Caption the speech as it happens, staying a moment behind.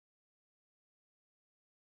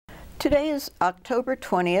Today is October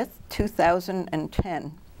 20th,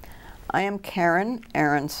 2010. I am Karen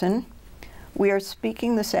Aronson. We are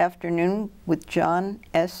speaking this afternoon with John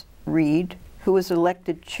S. Reed, who was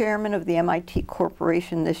elected chairman of the MIT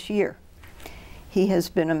Corporation this year. He has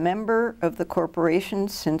been a member of the corporation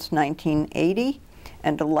since 1980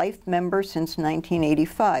 and a life member since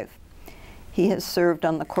 1985. He has served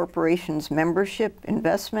on the corporation's membership,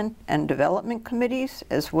 investment, and development committees,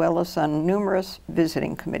 as well as on numerous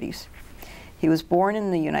visiting committees. He was born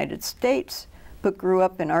in the United States, but grew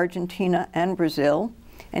up in Argentina and Brazil,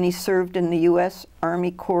 and he served in the U.S.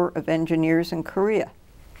 Army Corps of Engineers in Korea.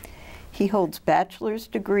 He holds bachelor's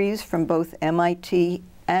degrees from both MIT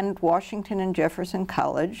and Washington and Jefferson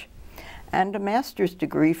College, and a master's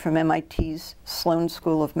degree from MIT's Sloan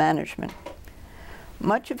School of Management.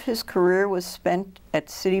 Much of his career was spent at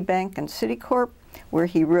Citibank and CitiCorp, where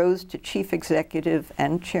he rose to chief executive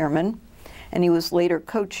and chairman, and he was later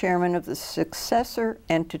co-chairman of the successor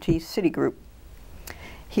entity Citigroup.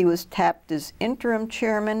 He was tapped as interim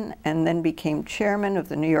chairman and then became chairman of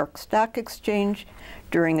the New York Stock Exchange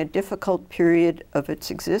during a difficult period of its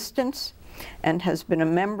existence, and has been a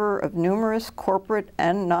member of numerous corporate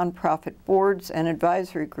and nonprofit boards and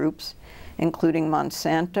advisory groups, including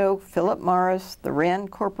Monsanto, Philip Morris, the Rand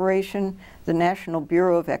Corporation, the National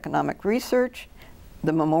Bureau of Economic Research,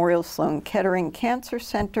 the Memorial Sloan Kettering Cancer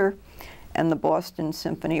Center, and the Boston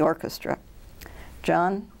Symphony Orchestra.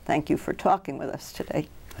 John, thank you for talking with us today.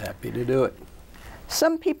 Happy to do it.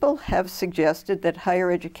 Some people have suggested that higher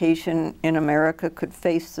education in America could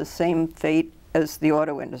face the same fate as the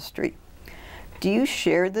auto industry. Do you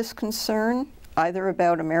share this concern, either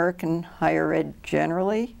about American higher ed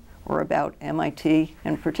generally, or about MIT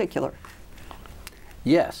in particular?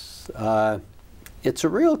 Yes, it's a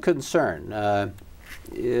real concern.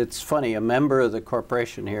 It's funny, a member of the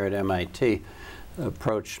corporation here at MIT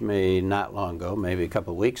approached me not long ago, maybe a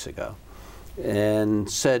couple of weeks ago, and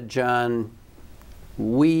said, John,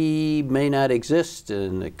 we may not exist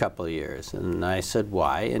in a couple of years. And I said,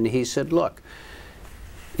 why? And he said, look,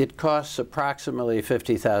 it costs approximately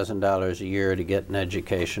 $50,000 a year to get an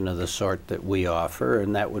education of the sort that we offer,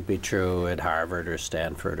 and that would be true at Harvard or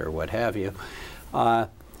Stanford or what have you.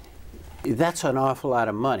 That's an awful lot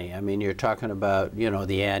of money. I mean, you're talking about, you know,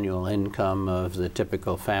 the annual income of the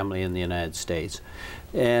typical family in the United States.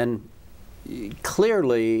 And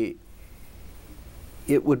clearly,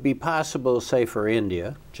 it would be possible, say, for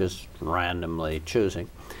India, just randomly choosing,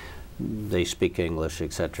 they speak English,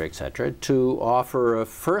 et cetera, to offer a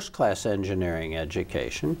first-class engineering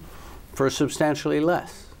education for substantially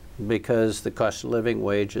less, because the cost of living,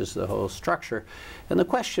 wages, the whole structure. And the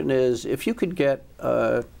question is, if you could get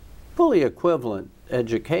a fully equivalent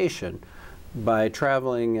education by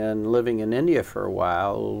traveling and living in India for a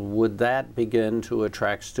while, would that begin to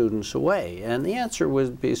attract students away? And the answer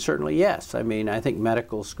would be certainly yes. I mean, I think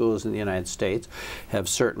medical schools in the United States have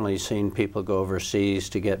certainly seen people go overseas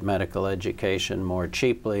to get medical education more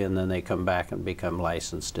cheaply, and then they come back and become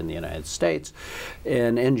licensed in the United States.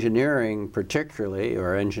 And engineering particularly,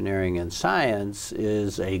 or engineering and science,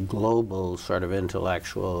 is a global sort of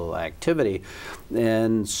intellectual activity.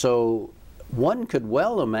 And so one could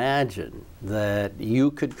well imagine that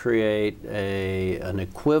you could create an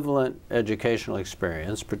equivalent educational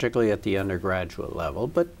experience, particularly at the undergraduate level,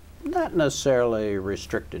 but not necessarily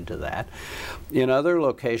restricted to that, in other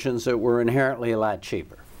locations that were inherently a lot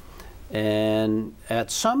cheaper. And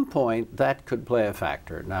at some point, that could play a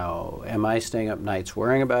factor. Now, am I staying up nights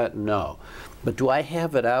worrying about it? No. But do I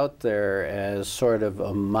have it out there as sort of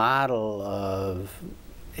a model of,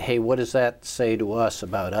 hey, what does that say to us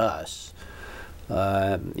about us?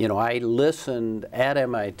 You know, I listened at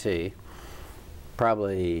MIT,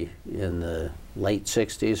 probably in the late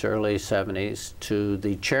 60s, early 70s, to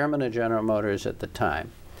the chairman of General Motors at the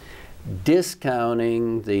time,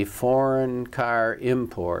 discounting the foreign car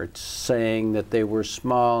imports, saying that they were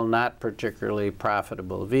small, not particularly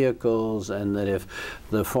profitable vehicles, and that if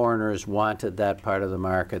the foreigners wanted that part of the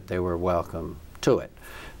market, they were welcome to it.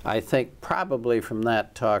 I think probably from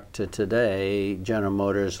that talk to today, General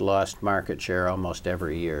Motors lost market share almost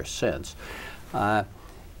every year since. You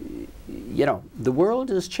know, the world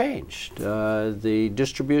has changed. The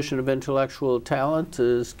distribution of intellectual talent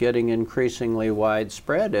is getting increasingly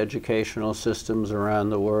widespread. Educational systems around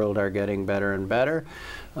the world are getting better and better.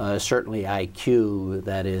 Certainly IQ,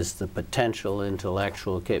 that is the potential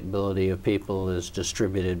intellectual capability of people, is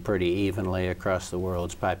distributed pretty evenly across the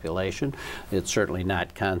world's population. It's certainly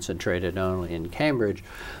not concentrated only in Cambridge.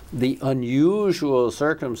 The unusual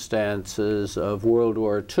circumstances of World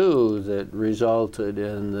War II that resulted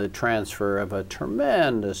in the transfer of a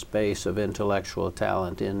tremendous base of intellectual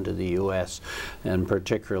talent into the U.S. and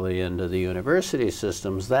particularly into the university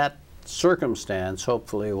systems, that circumstance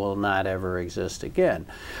hopefully will not ever exist again.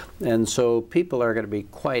 And so people are going to be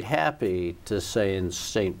quite happy to stay in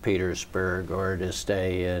St. Petersburg or to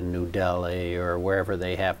stay in New Delhi or wherever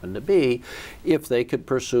they happen to be if they could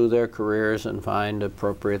pursue their careers and find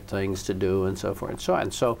appropriate things to do and so forth and so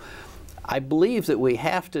on. So I believe that we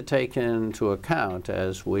have to take into account,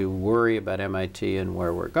 as we worry about MIT and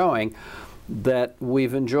where we're going, that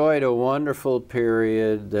we've enjoyed a wonderful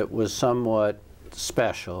period that was somewhat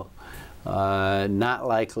special, not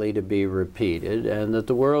likely to be repeated, and that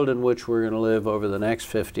the world in which we're going to live over the next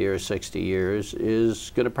 50 or 60 years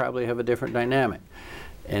is going to probably have a different dynamic.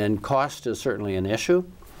 And cost is certainly an issue.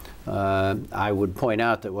 I would point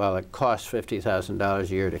out that while it costs $50,000 a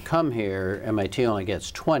year to come here, MIT only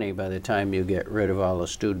gets 20 by the time you get rid of all the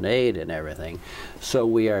student aid and everything. So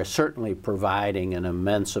we are certainly providing an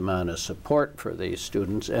immense amount of support for these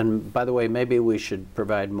students. And by the way, maybe we should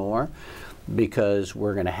provide more, because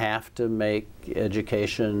we're going to have to make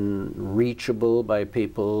education reachable by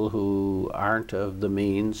people who aren't of the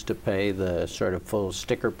means to pay the sort of full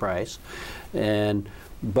sticker price.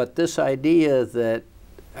 But this idea that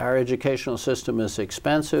our educational system is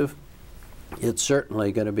expensive, it's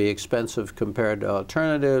certainly going to be expensive compared to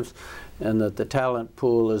alternatives, and that the talent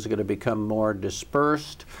pool is going to become more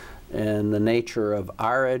dispersed, and the nature of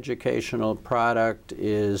our educational product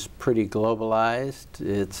is pretty globalized.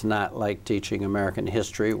 It's not like teaching American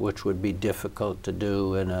history, which would be difficult to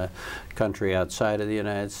do in a country outside of the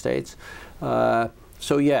United States.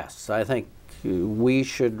 So yes, I think we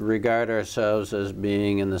should regard ourselves as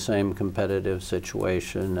being in the same competitive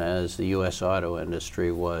situation as the U.S. auto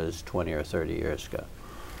industry was 20 or 30 years ago.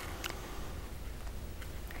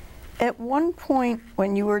 At one point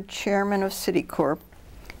when you were chairman of CitiCorp,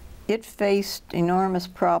 it faced enormous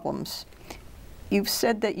problems. You've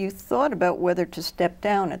said that you thought about whether to step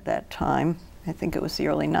down at that time, I think it was the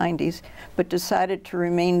early 90s, but decided to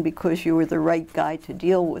remain because you were the right guy to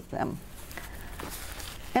deal with them.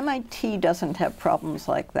 MIT doesn't have problems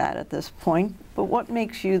like that at this point, but what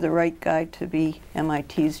makes you the right guy to be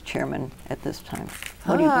MIT's chairman at this time?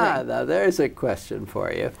 What do you bring? Now there's a question for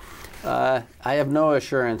you. I have no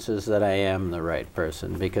assurances that I am the right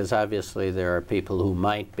person, because obviously there are people who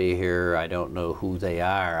might be here. I don't know who they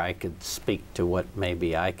are. I could speak to what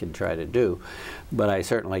maybe I could try to do, but I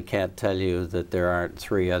certainly can't tell you that there aren't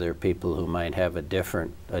 3 other people who might have a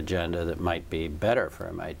different agenda that might be better for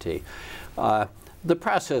MIT. The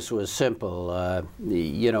process was simple.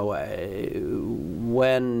 You know,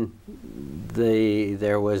 when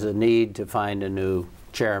there was a need to find a new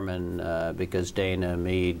chairman because Dana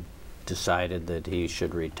Mead decided that he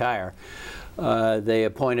should retire, they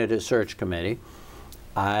appointed a search committee.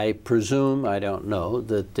 I presume, I don't know,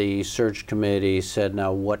 that the search committee said,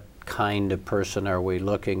 now what kind of person are we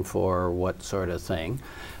looking for, what sort of thing.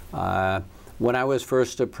 When I was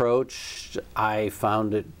first approached, I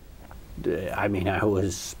found it, I mean, I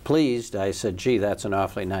was pleased. I said, gee, that's an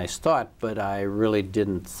awfully nice thought, but I really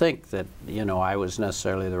didn't think that, you know, I was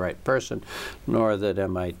necessarily the right person, nor that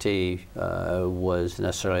MIT was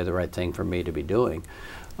necessarily the right thing for me to be doing.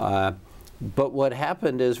 But what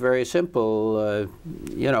happened is very simple.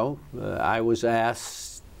 You know, I was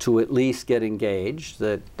asked to at least get engaged,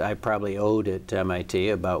 that I probably owed it to MIT,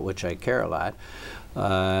 about which I care a lot,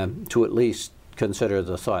 to at least consider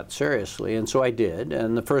the thought seriously, and so I did.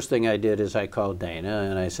 And the first thing I did is I called Dana,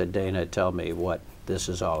 and I said, Dana, tell me what this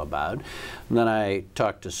is all about. And then I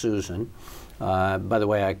talked to Susan. By the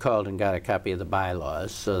way, I called and got a copy of the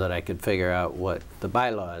bylaws so that I could figure out what the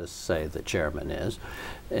bylaws say the chairman is.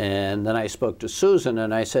 And then I spoke to Susan,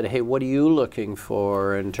 and I said, hey, what are you looking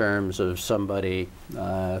for in terms of somebody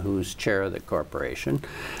who's chair of the corporation?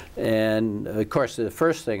 And of course, the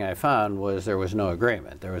first thing I found was there was no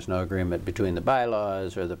agreement. There was no agreement between the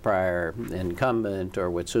bylaws or the prior incumbent or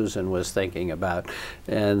what Susan was thinking about.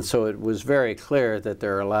 And so it was very clear that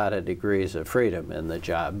there are a lot of degrees of freedom in the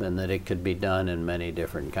job, and that it could be done in many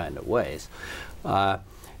different kind of ways.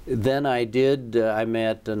 Then I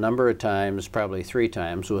met a number of times, probably 3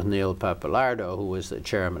 times, with Neil Pappalardo, who was the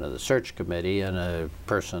chairman of the search committee and a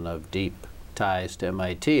person of deep ties to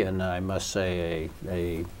MIT, and I must say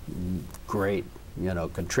a great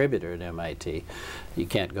contributor at MIT. You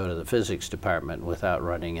can't go to the physics department without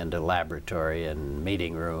running into laboratory and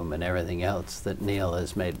meeting room and everything else that Neil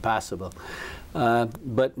has made possible.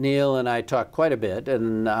 But Neil and I talked quite a bit,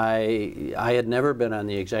 and I had never been on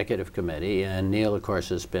the executive committee, and Neil, of course,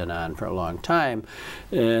 has been on for a long time.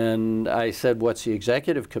 And I said, what's the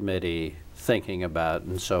executive committee thinking about,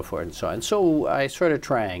 and so forth and so on. So I sort of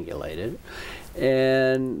triangulated.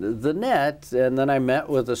 And then I met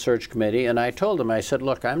with the search committee, and I told them, I said,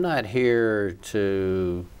 look, I'm not here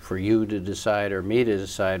for you to decide or me to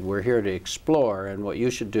decide. We're here to explore, and what you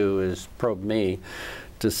should do is probe me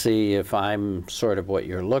to see if I'm sort of what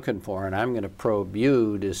you're looking for, and I'm going to probe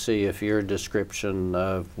you to see if your description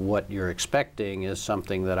of what you're expecting is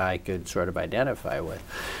something that I could sort of identify with.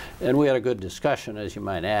 And we had a good discussion, as you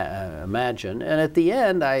might imagine. And at the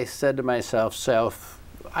end, I said to myself,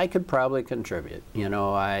 I could probably contribute.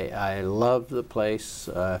 I love the place.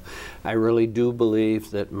 I really do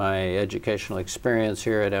believe that my educational experience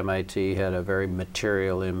here at MIT had a very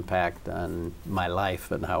material impact on my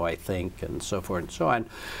life and how I think and so forth and so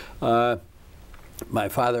on. My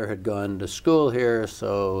father had gone to school here,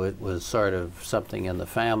 so it was sort of something in the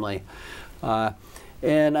family.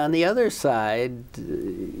 And on the other side,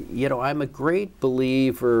 I'm a great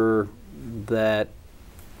believer that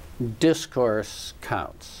discourse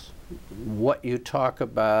counts. What you talk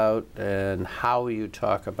about and how you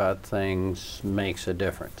talk about things makes a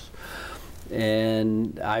difference.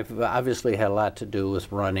 And I've obviously had a lot to do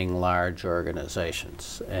with running large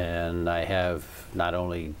organizations. And I have not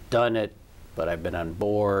only done it, but I've been on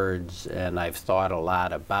boards, and I've thought a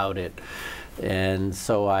lot about it. And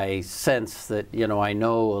so I sense that, I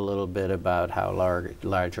know a little bit about how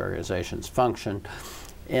large organizations function.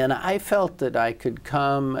 And I felt that I could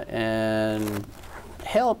come and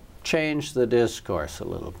help change the discourse a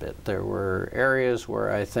little bit. There were areas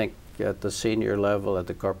where I think at the senior level, at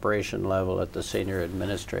the corporation level, at the senior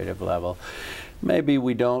administrative level, maybe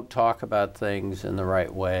we don't talk about things in the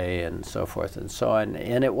right way and so forth and so on.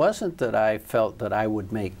 And it wasn't that I felt that I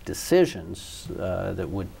would make decisions that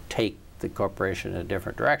would take the corporation in a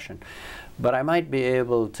different direction, but I might be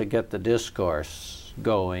able to get the discourse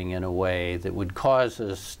going in a way that would cause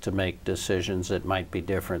us to make decisions that might be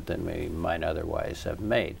different than we might otherwise have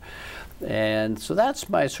made. And so that's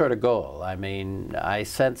my sort of goal. I mean, I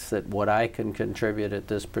sense that what I can contribute at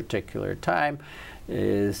this particular time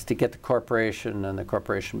is to get the corporation and the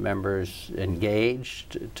corporation members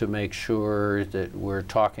engaged, to make sure that we're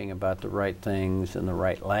talking about the right things in the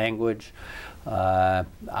right language.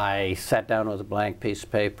 I sat down with a blank piece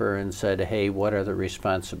of paper and said, hey, what are the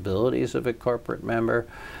responsibilities of a corporate member?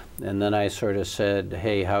 And then I sort of said,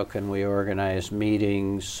 hey, how can we organize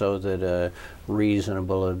meetings so that a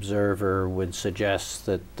reasonable observer would suggest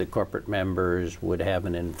that the corporate members would have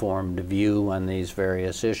an informed view on these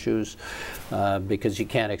various issues? Because you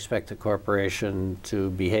can't expect the corporation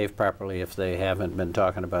to behave properly if they haven't been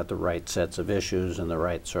talking about the right sets of issues in the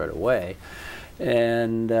right sort of way.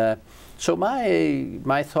 And so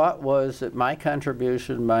my thought was that my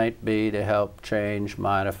contribution might be to help change,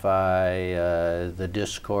 modify the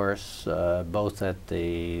discourse, both at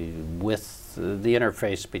with the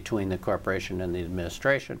interface between the corporation and the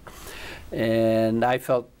administration. And I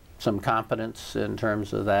felt some competence in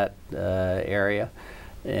terms of that area.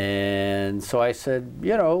 And so I said,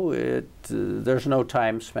 there's no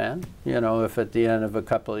time span. If at the end of a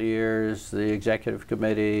couple of years the executive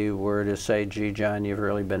committee were to say, gee, John, you've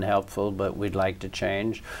really been helpful, but we'd like to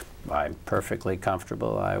change, I'm perfectly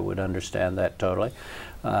comfortable. I would understand that totally.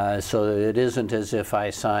 So it isn't as if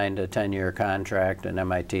I signed a 10-year contract and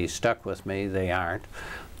MIT stuck with me. They aren't.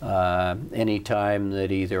 Any time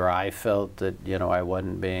that either I felt that I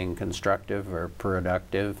wasn't being constructive or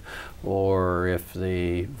productive, or if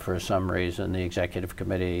for some reason the executive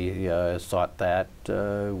committee thought that,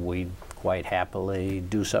 we'd quite happily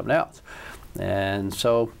do something else. And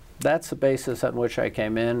so that's the basis on which I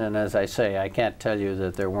came in. And as I say, I can't tell you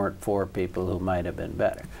that there weren't 4 people who might have been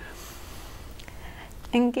better.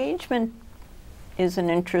 Engagement is an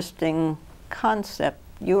interesting concept.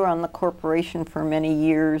 You were on the corporation for many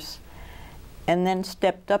years and then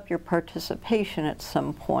stepped up your participation at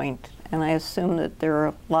some point. And I assume that there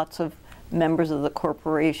are lots of members of the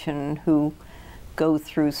corporation who go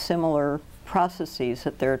through similar processes,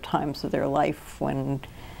 that there are times of their life when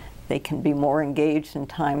they can be more engaged and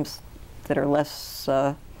times that are less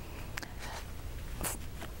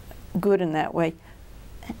good in that way.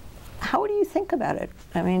 How do you think about it?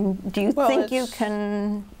 I mean, do you think you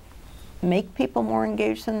can make people more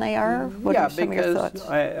engaged than they are? What are some of your thoughts?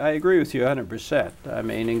 I agree with you 100%. I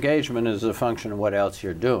mean, engagement is a function of what else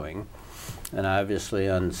you're doing. And obviously,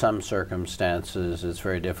 in some circumstances, it's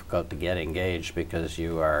very difficult to get engaged because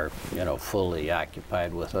you are, you know, fully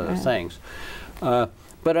occupied with other things.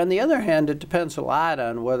 But on the other hand, it depends a lot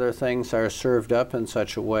on whether things are served up in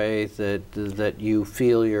such a way that you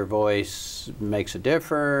feel your voice makes a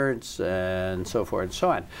difference, and so forth and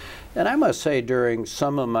so on. And I must say, during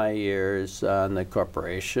some of my years on the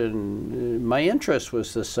corporation, my interest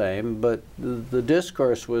was the same, but the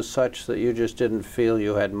discourse was such that you just didn't feel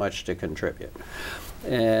you had much to contribute.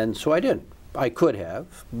 And so I didn't. I could have,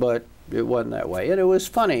 but it wasn't that way. And it was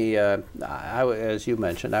funny, as you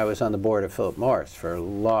mentioned, I was on the board of Philip Morris for a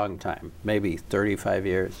long time, maybe 35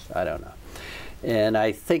 years, I don't know. And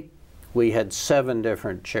I think we had 7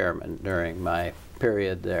 different chairmen during my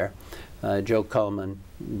period there, Joe Cullman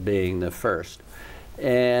being the first.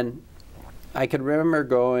 And I can remember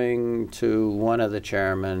going to one of the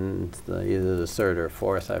chairmen, either the 3rd or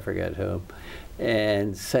 4th, I forget who,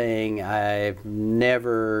 and saying, I've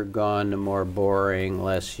never gone to more boring,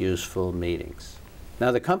 less useful meetings.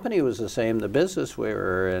 Now, the company was the same, the business we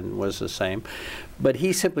were in was the same, but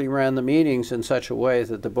he simply ran the meetings in such a way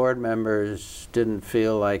that the board members didn't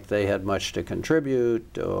feel like they had much to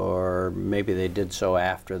contribute, or maybe they did so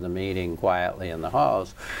after the meeting quietly in the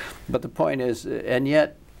halls. But the point is, and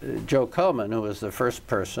yet, Joe Cullman, who was the first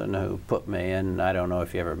person who put me in, I don't know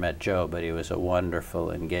if you ever met Joe, but he was a wonderful,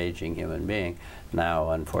 engaging human being, now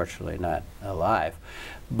unfortunately not alive.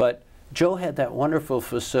 But Joe had that wonderful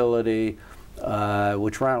facility,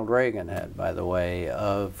 which Ronald Reagan had, by the way,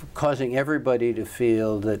 of causing everybody to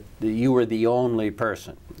feel that you were the only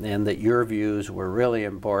person and that your views were really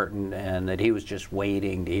important and that he was just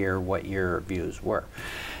waiting to hear what your views were.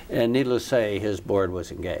 And needless to say, his board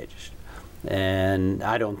was engaged. And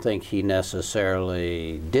I don't think he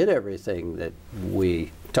necessarily did everything that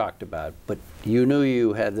we talked about, but you knew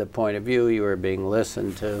you had the point of view, you were being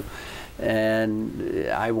listened to. And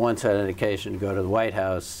I once had an occasion to go to the White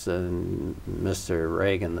House, and Mr.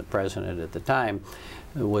 Reagan, the president at the time,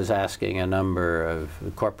 was asking a number of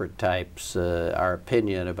corporate types our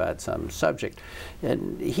opinion about some subject.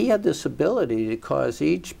 And he had this ability to cause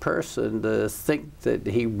each person to think that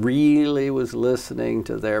he really was listening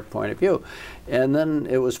to their point of view. And then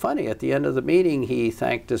it was funny, at the end of the meeting, he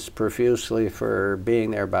thanked us profusely for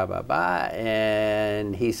being there, blah, blah, blah.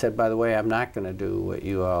 And he said, by the way, I'm not going to do what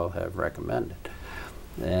you all have recommended.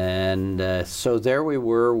 And so there we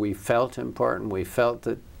were. We felt important. We felt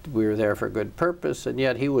that we were there for a good purpose, and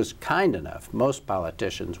yet he was kind enough. Most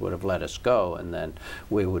politicians would have let us go, and then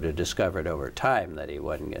we would have discovered over time that he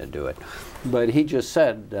wasn't going to do it. But he just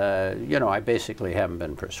said, you know, I basically haven't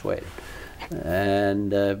been persuaded. And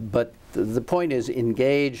but the point is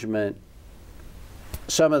engagement.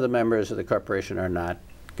 Some of the members of the corporation are not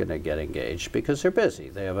going to get engaged because they're busy.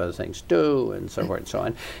 They have other things to do, and so forth and so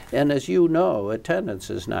on. And as you know, attendance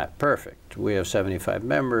is not perfect. We have 75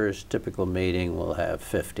 members. Typical meeting will have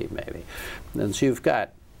 50 maybe. And so you've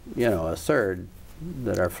got, you know, a third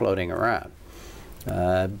that are floating around.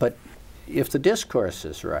 But if the discourse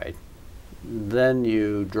is right, then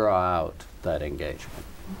you draw out that engagement.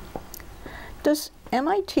 Does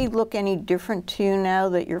MIT look any different to you now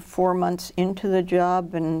that you're 4 months into the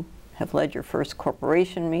job and have led your first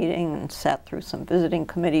corporation meeting and sat through some visiting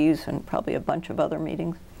committees and probably a bunch of other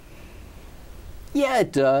meetings? Yeah,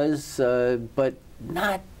 it does, but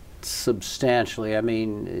not substantially. I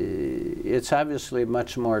mean, it's obviously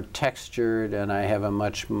much more textured, and I have a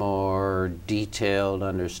much more detailed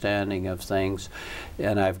understanding of things,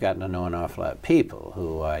 and I've gotten to know an awful lot of people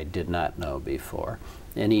who I did not know before,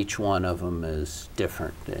 and each one of them is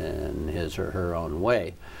different in his or her own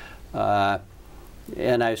way.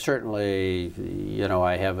 And I certainly, you know,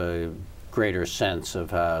 I have a greater sense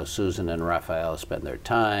of how Susan and Raphael spend their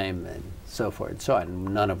time and so forth and so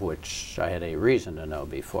on, none of which I had any reason to know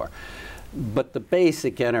before. But the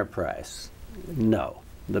basic enterprise, no.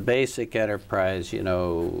 The basic enterprise, you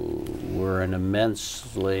know, we're an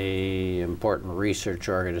immensely important research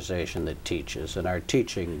organization that teaches, and our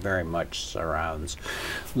teaching very much surrounds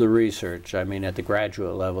the research. I mean, at the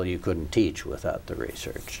graduate level, you couldn't teach without the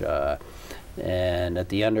research. And at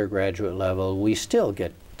the undergraduate level, we still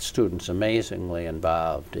get students amazingly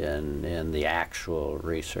involved in the actual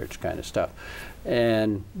research kind of stuff.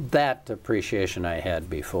 And that appreciation I had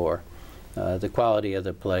before. The quality of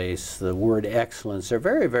the place, the word excellence. There are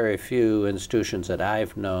very, very few institutions that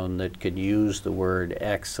I've known that could use the word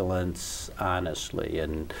excellence honestly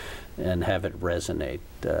and have it resonate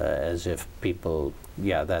as if people,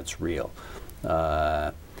 yeah, that's real.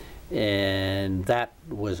 And that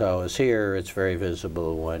was always here. It's very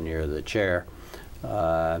visible when you're the chair.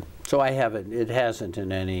 So it hasn't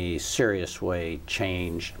in any serious way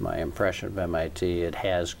changed my impression of MIT. It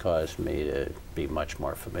has caused me to be much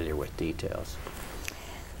more familiar with details.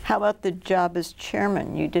 How about the job as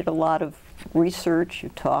chairman? You did a lot of research, you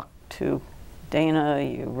talked to Dana,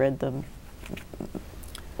 you read the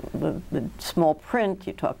small print,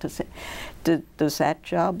 you talked to, does that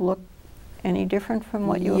job look any different from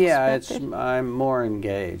what you expected? Yeah, I'm more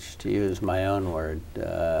engaged, to use my own word.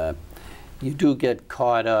 You do get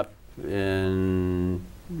caught up in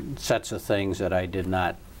sets of things that I did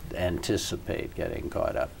not anticipate getting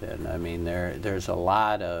caught up in. I mean, there's a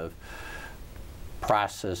lot of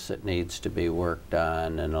process that needs to be worked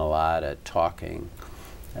on and a lot of talking.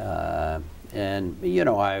 And you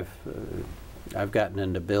know, I've gotten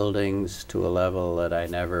into buildings to a level that I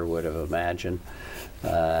never would have imagined.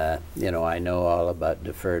 You know, I know all about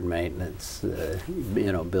deferred maintenance,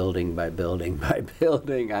 you know, building by building by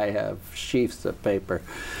building. I have sheafs of paper.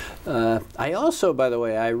 I also, by the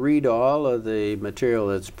way, I read all of the material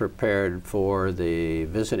that's prepared for the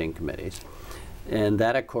visiting committees. And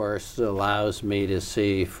that, of course, allows me to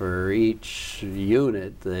see for each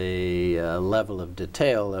unit the level of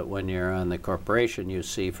detail that when you're on the corporation you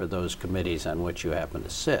see for those committees on which you happen to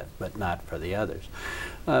sit, but not for the others.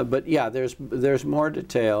 But yeah, there's more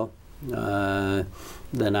detail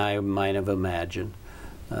than I might have imagined.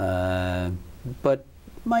 But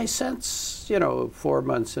my sense, you know, 4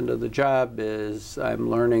 months into the job is I'm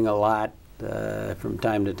learning a lot. From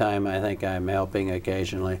time to time, I think I'm helping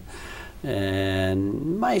occasionally.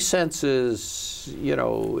 And my sense is, you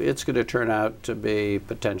know, it's going to turn out to be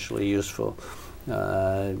potentially useful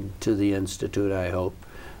to the Institute, I hope.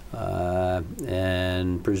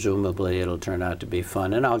 And presumably it'll turn out to be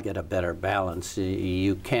fun, and I'll get a better balance.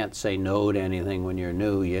 You can't say no to anything when you're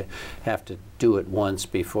new. You have to do it once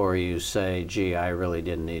before you say, gee, I really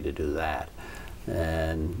didn't need to do that.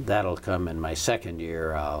 And that'll come in my second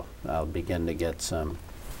year. I'll begin to get some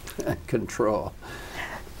control.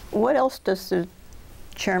 What else does the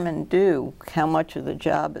chairman do? How much of the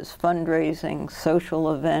job is fundraising,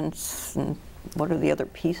 social events, and what are the other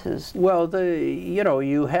pieces? Well, you know,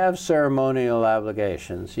 you have ceremonial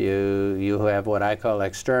obligations. You have what I call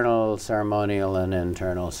external ceremonial and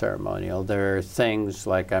internal ceremonial. There are things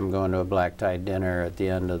like I'm going to a black tie dinner at the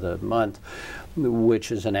end of the month,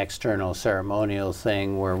 which is an external ceremonial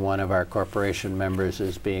thing where one of our corporation members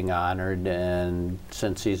is being honored, and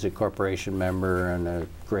since he's a corporation member and a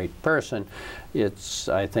great person, it's,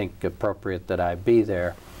 I think, appropriate that I be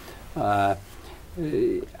there. I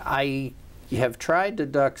have tried to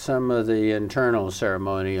duck some of the internal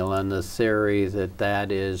ceremonial on the theory that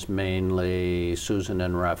that is mainly Susan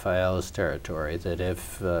and Raphael's territory, that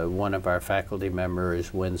if one of our faculty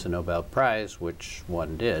members wins a Nobel Prize, which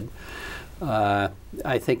one did, I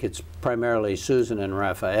think it's primarily Susan and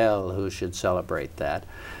Raphael who should celebrate that,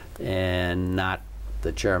 and not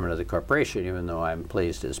the chairman of the corporation, even though I'm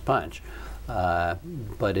pleased as punch.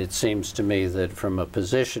 But it seems to me that from a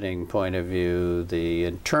positioning point of view, the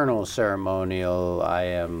internal ceremonial I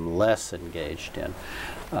am less engaged in.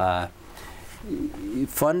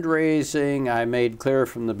 Fundraising, I made clear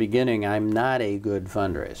from the beginning, I'm not a good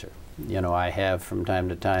fundraiser. You know, I have from time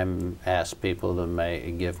to time asked people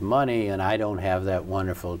to give money, and I don't have that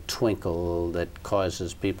wonderful twinkle that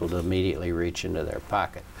causes people to immediately reach into their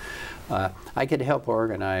pocket. I could help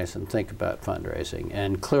organize and think about fundraising,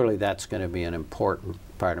 and clearly that's going to be an important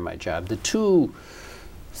part of my job. The two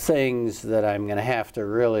things that I'm going to have to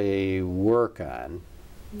really work on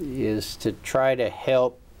is to try to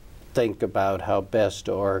help think about how best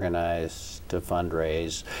to organize to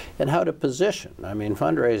fundraise and how to position. I mean,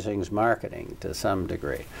 fundraising's marketing to some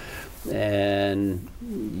degree. And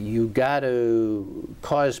you got to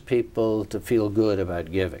cause people to feel good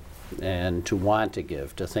about giving and to want to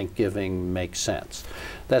give, to think giving makes sense.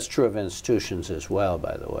 That's true of institutions as well,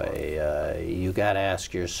 by the way. You got to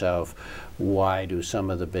ask yourself, why do some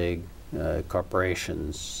of the big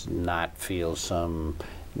corporations not feel some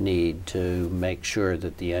need to make sure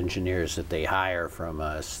that the engineers that they hire from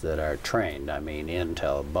us that are trained, I mean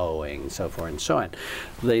Intel, Boeing, so forth and so on,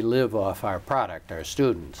 they live off our product, our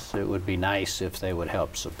students. It would be nice if they would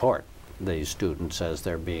help support these students as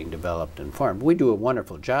they're being developed and formed. We do a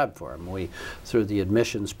wonderful job for them. Through the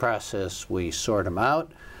admissions process, we sort them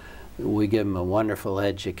out, we give them a wonderful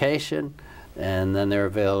education, and then they're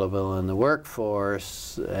available in the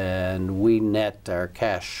workforce, and we net our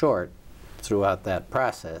cash short throughout that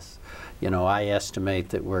process. I estimate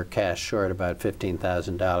that we're cash short about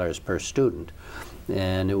 $15,000 per student.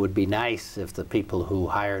 And it would be nice if the people who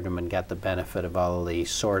hired them and got the benefit of all the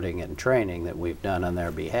sorting and training that we've done on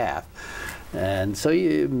their behalf. And so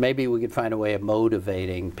maybe we could find a way of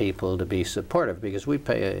motivating people to be supportive, because we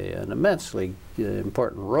play an immensely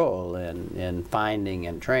important role in finding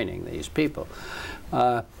and training these people.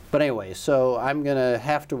 But anyway, so I'm going to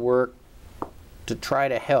have to work to try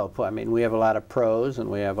to help. I mean, we have a lot of pros and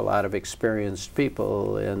we have a lot of experienced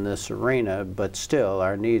people in this arena, but still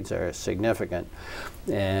our needs are significant.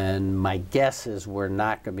 And my guess is we're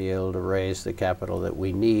not going to be able to raise the capital that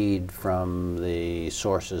we need from the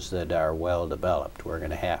sources that are well developed. We're going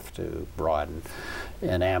to have to broaden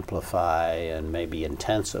and amplify and maybe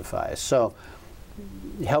intensify. So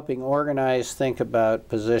helping organize, think about,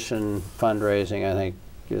 position fundraising, I think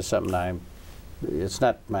is something it's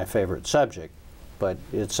not my favorite subject, but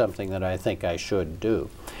it's something that I think I should do.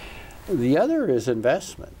 The other is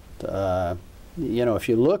investment. If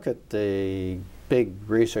you look at the big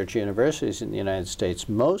research universities in the United States,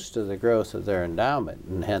 most of the growth of their endowment,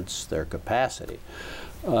 and hence their capacity,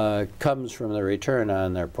 comes from the return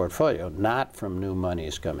on their portfolio, not from new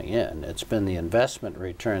monies coming in. It's been the investment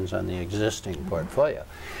returns on the existing portfolio.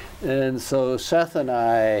 And so Seth and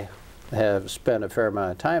I have spent a fair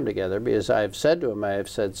amount of time together, because I've said to him,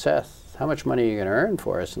 Seth, how much money are you going to earn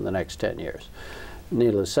for us in the next 10 years?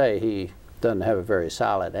 Needless to say, he doesn't have a very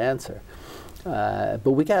solid answer. But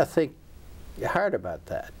we got to think hard about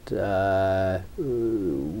that.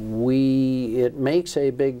 It makes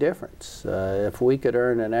a big difference. If we could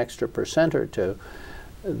earn an extra % or two,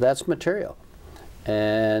 that's material.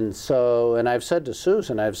 And so, and I've said to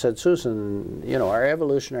Susan, our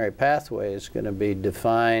evolutionary pathway is going to be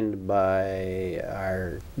defined by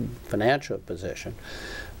our financial position.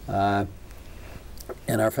 And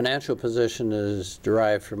our financial position is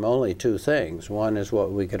derived from only two things. One is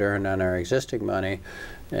what we could earn on our existing money,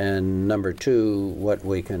 and number two, what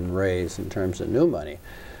we can raise in terms of new money.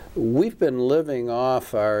 We've been living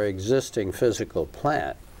off our existing physical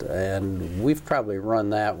plant, and we've probably run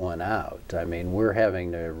that one out. I mean, we're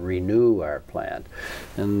having to renew our plant.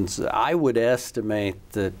 And I would estimate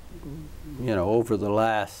that, over the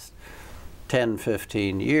last 10,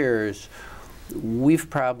 15 years, we've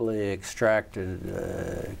probably extracted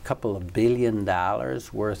a couple of $1 billion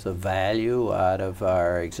worth of value out of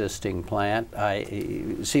our existing plant.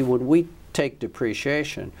 See, when we take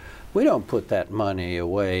depreciation, we don't put that money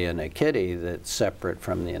away in a kitty that's separate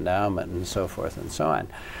from the endowment and so forth and so on.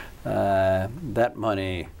 That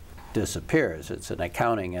money disappears. It's an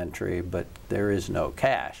accounting entry, but there is no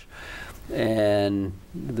cash. And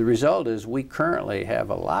the result is we currently have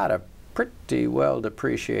a lot of pretty well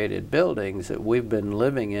depreciated buildings that we've been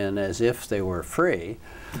living in as if they were free.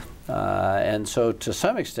 And so to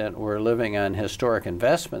some extent we're living on historic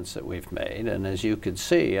investments that we've made, and as you could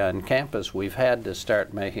see on campus we've had to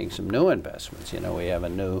start making some new investments. We have a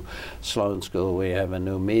new Sloan School, we have a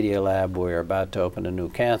new media lab, we're about to open a new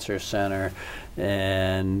cancer center,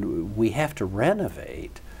 and we have to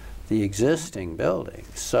renovate the existing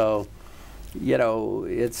buildings. So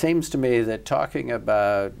it seems to me that talking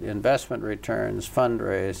about investment returns,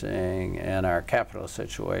 fundraising, and our capital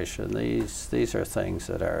situation, these are things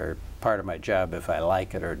that are part of my job. If I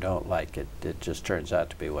like it or don't like it, it just turns out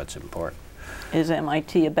to be what's important. Is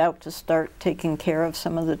MIT about to start taking care of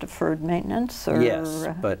some of the deferred maintenance? Or? Yes,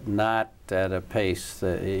 but not at a pace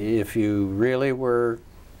that, if you really were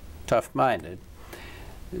tough-minded,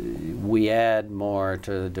 we add more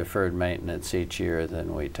to the deferred maintenance each year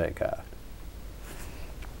than we take out.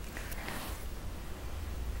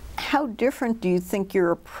 How different do you think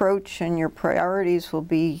your approach and your priorities will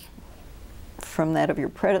be from that of your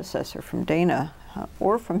predecessor, from Dana,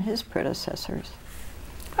 or from his predecessors?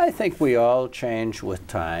 I think we all change with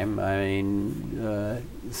time. I mean,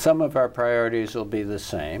 some of our priorities will be the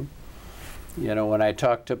same. When I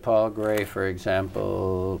talked to Paul Gray, for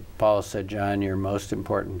example, Paul said, John, your most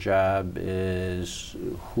important job is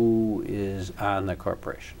who is on the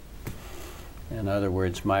corporation. In other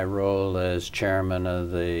words, my role as chairman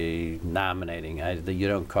of the nominating, you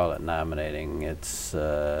don't call it nominating, it's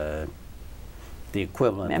the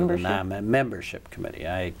equivalent of the membership committee.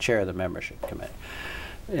 I chair the membership committee.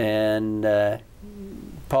 And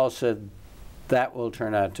Paul said, that will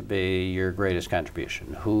turn out to be your greatest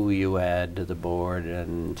contribution, who you add to the board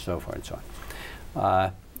and so forth and so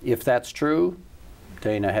on. If that's true,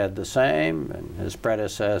 Dana had the same, and his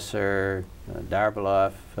predecessor,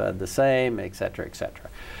 Darbeloff, had the same, et cetera, et cetera.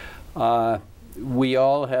 We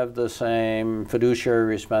all have the same fiduciary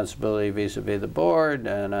responsibility vis-a-vis the board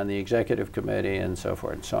and on the executive committee and so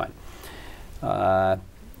forth and so on.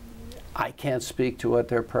 I can't speak to what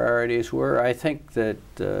their priorities were. I think that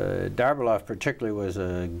Darbeloff particularly was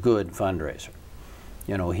a good fundraiser.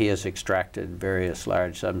 You know, he has extracted various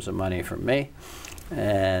large sums of money from me,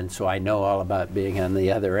 and so I know all about being on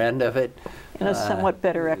the other end of it. In a somewhat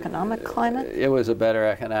better economic climate? It was a better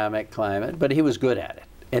economic climate, but he was good at it.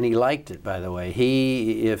 And he liked it, by the way.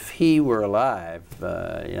 If he were alive,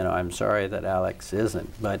 you know, I'm sorry that Alex isn't,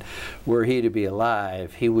 but were he to be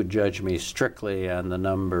alive, he would judge me strictly on the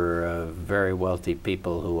number of very wealthy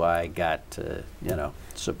people who I got to, you know,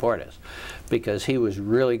 support us, because he was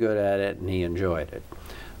really good at it and he enjoyed it.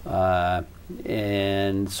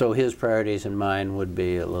 And so his priorities and mine would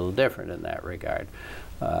be a little different in that regard.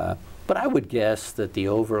 But I would guess that the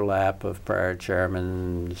overlap of prior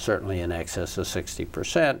chairmen certainly in excess of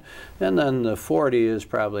 60%, and then the 40 is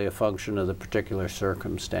probably a function of the particular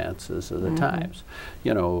circumstances of the times.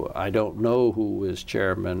 You know, I don't know who was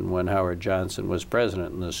chairman when Howard Johnson was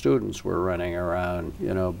president and the students were running around,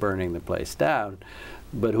 you know, burning the place down.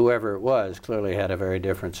 But whoever it was clearly had a very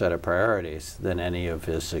different set of priorities than any of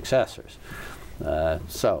his successors.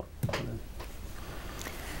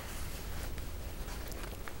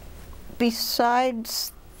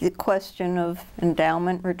 Besides the question of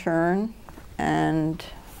endowment return and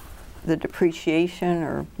the depreciation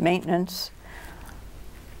or maintenance,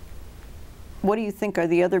 what do you think are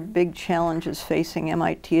the other big challenges facing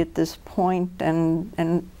MIT at this point,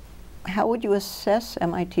 and how would you assess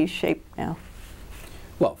MIT's shape now?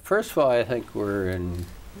 Well, first of all, I think we're in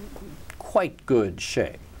quite good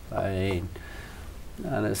shape. I mean,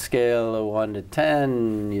 on a scale of 1 to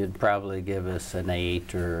 10, you'd probably give us an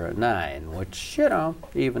 8 or a 9, which, you know,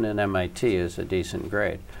 even in MIT is a decent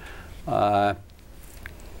grade. The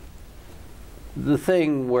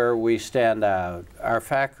thing where we stand out, our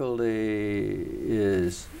faculty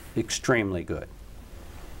is extremely good.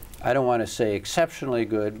 I don't want to say exceptionally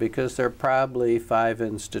good, because there are probably 5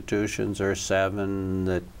 institutions or 7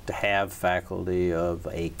 that have faculty of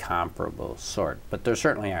a comparable sort, but there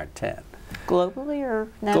certainly aren't 10. Globally or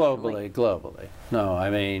nationally? Globally. No, I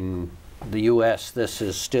mean, the U.S., this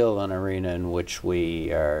is still an arena in which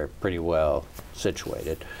we are pretty well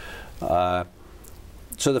situated. So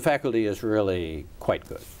the faculty is really quite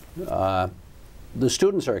good. The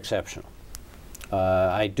students are exceptional.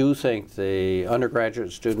 I do think the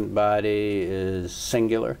undergraduate student body is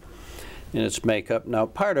singular in its makeup. Now,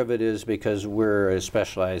 part of it is because we're a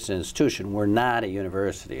specialized institution. We're not a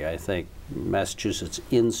university. I think Massachusetts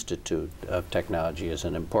Institute of Technology is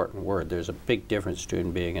an important word. There's a big difference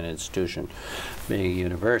between being an institution, being a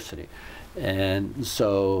university. And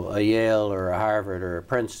so a Yale or a Harvard or a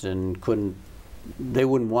Princeton they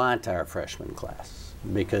wouldn't want our freshman class,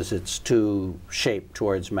 because it's too shaped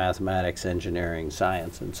towards mathematics, engineering,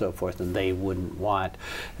 science, and so forth, and they wouldn't want,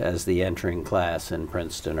 as the entering class in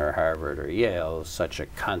Princeton or Harvard or Yale, such a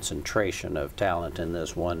concentration of talent in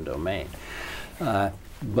this one domain.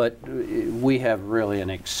 But we have really an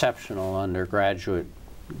exceptional undergraduate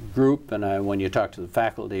group, and when you talk to the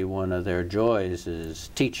faculty, one of their joys is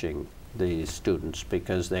teaching these students,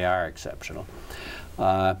 because they are exceptional.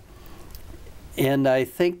 And I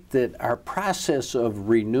think that our process of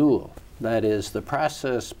renewal, that is the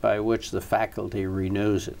process by which the faculty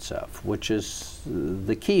renews itself, which is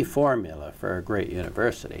the key formula for a great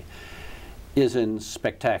university, is in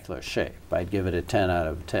spectacular shape. I'd give it a 10 out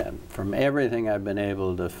of 10. From everything I've been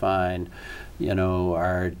able to find, you know,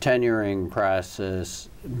 our tenuring process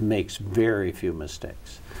makes very few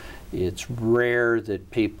mistakes. It's rare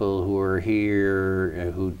that people who are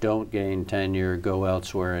here who don't gain tenure go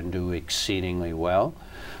elsewhere and do exceedingly well.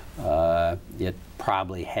 It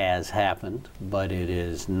probably has happened, but it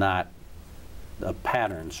is not a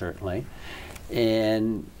pattern, certainly.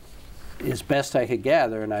 And as best I could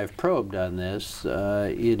gather, and I've probed on this,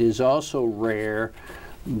 it is also rare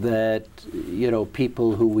that, you know,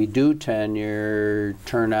 people who we do tenure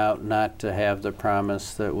turn out not to have the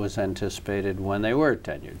promise that was anticipated when they were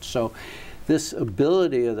tenured. So this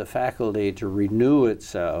ability of the faculty to renew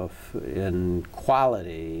itself in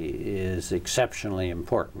quality is exceptionally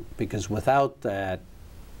important, because without that,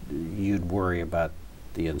 you'd worry about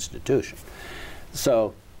the institution.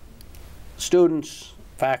 So students,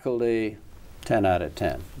 faculty, 10 out of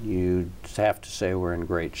 10. You'd have to say we're in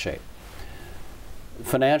great shape.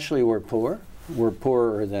 Financially, we're poor. We're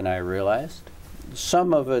poorer than I realized.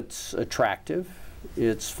 Some of it's attractive.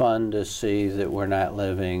 It's fun to see that we're not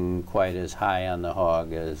living quite as high on the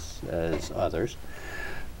hog as others.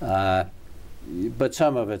 But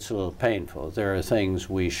some of it's a little painful. There are things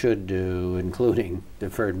we should do, including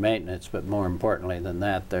deferred maintenance, but more importantly than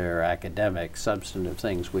that, there are academic, substantive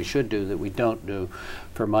things we should do that we don't do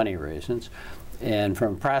for money reasons. And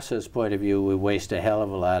from a process point of view, we waste a hell of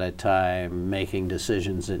a lot of time making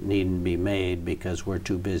decisions that needn't be made because we're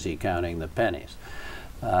too busy counting the pennies.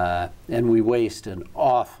 And we waste an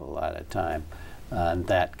awful lot of time on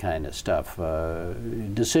that kind of stuff.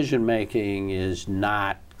 Decision making is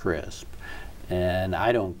not crisp, and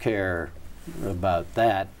I don't care about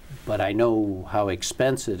that, but I know how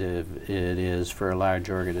expensive it is for a large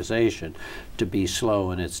organization to be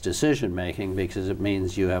slow in its decision making, because it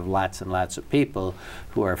means you have lots and lots of people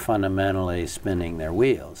who are fundamentally spinning their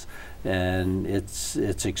wheels. And it's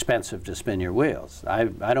expensive to spin your wheels.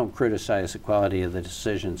 I don't criticize the quality of the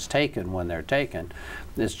decisions taken when they're taken.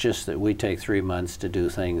 It's just that we take 3 months to do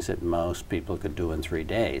things that most people could do in 3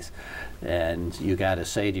 days. And you got to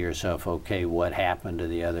say to yourself, okay, what happened to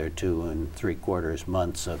the other 2 3/4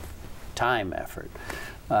 months of time effort?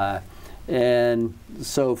 And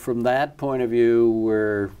so from that point of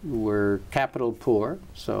view, we're capital poor,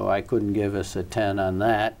 so I couldn't give us a 10 on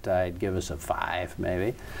that. I'd give us a 5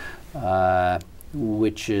 maybe.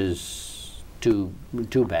 Which is too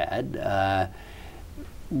bad.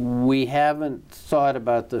 We haven't thought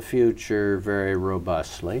about the future very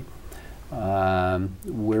robustly.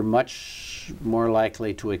 We're much more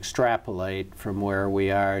likely to extrapolate from where we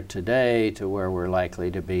are today to where we're likely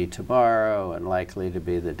to be tomorrow and likely to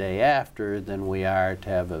be the day after than we are to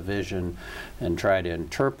have a vision and try to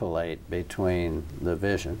interpolate between the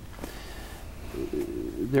vision.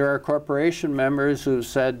 There are corporation members who've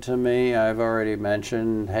said to me, I've already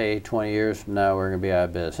mentioned, hey, 20 years from now we're going to be out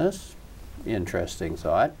of business. Interesting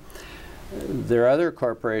thought. There are other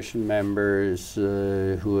corporation members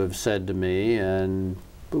who have said to me, and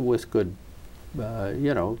with good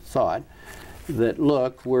thought, that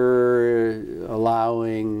look, we're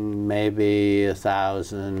allowing maybe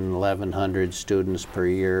 1,000, 1,100 students per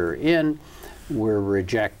year in. We're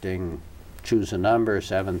rejecting, choose a number,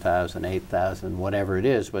 7,000, 8,000, whatever it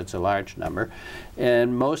is, but it's a large number.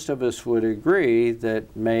 And most of us would agree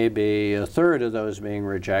that maybe a third of those being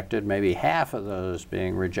rejected, maybe half of those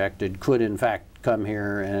being rejected could in fact come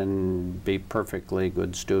here and be perfectly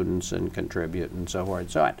good students and contribute and so forth and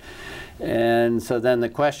so on. And so then the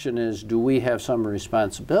question is, do we have some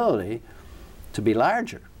responsibility to be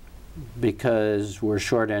larger? Because we're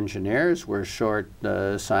short engineers, we're short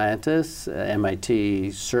scientists.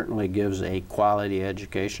 MIT certainly gives a quality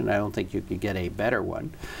education. I don't think you could get a better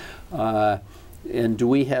one. And do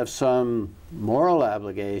we have some moral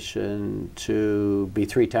obligation to be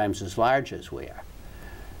 3 times as large as we are?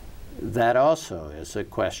 That also is a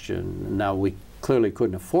question. Now, we clearly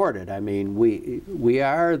couldn't afford it. I mean, we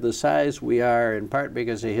are the size we are in part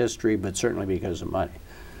because of history, but certainly because of money.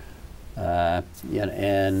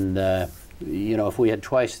 If we had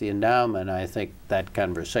twice the endowment, I think that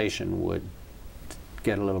conversation would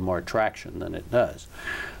get a little more traction than it does.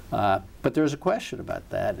 But there's a question about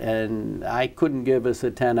that, and I couldn't give us a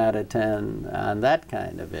 10 out of 10 on that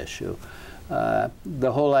kind of issue.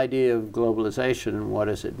 The whole idea of globalization, what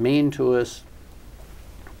does it mean to us?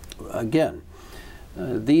 Again,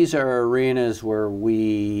 these are arenas where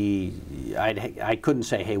I couldn't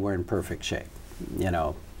say, hey, we're in perfect shape,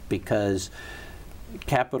 because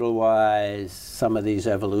capital-wise, some of these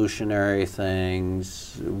evolutionary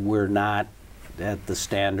things, we're not at the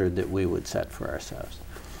standard that we would set for ourselves.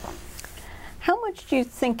 How much do you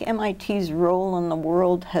think MIT's role in the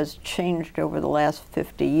world has changed over the last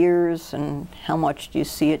 50 years, and how much do you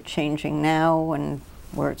see it changing now and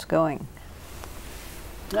where it's going?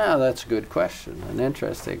 Oh, that's a good question, an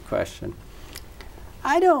interesting question.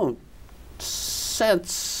 I don't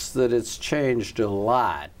sense that it's changed a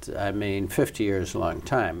lot. I mean, 50 years is a long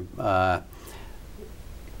time.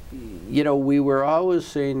 We were always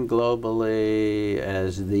seen globally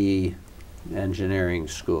as the engineering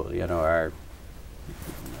school. Our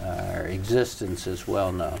existence is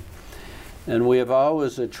well known. And we have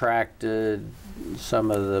always attracted some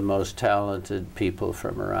of the most talented people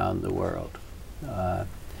from around the world.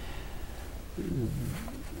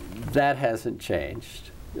 That hasn't changed.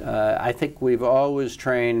 I think we've always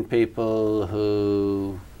trained people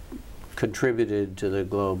who contributed to the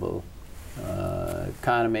global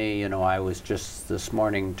economy. I was just this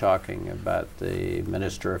morning talking about the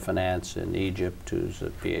Minister of Finance in Egypt, who's a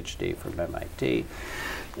PhD from MIT,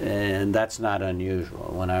 and that's not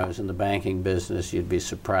unusual. When I was in the banking business, you'd be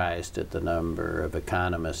surprised at the number of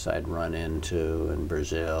economists I'd run into in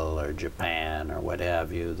Brazil or Japan or what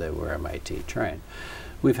have you that were MIT trained.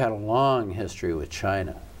 We've had a long history with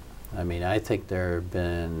China. I mean, I think there have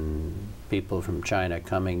been people from China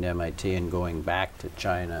coming to MIT and going back to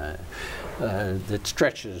China that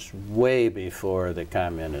stretches way before the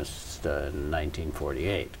communists in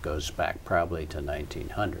 1948. Goes back probably to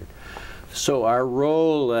 1900. So our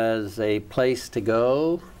role as a place to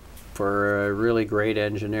go for a really great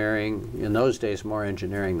engineering, in those days more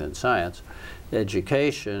engineering than science,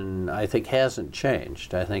 education, I think hasn't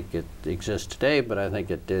changed. I think it exists today, but I think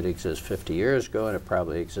it did exist 50 years ago, and it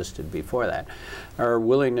probably existed before that. Our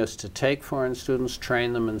willingness to take foreign students,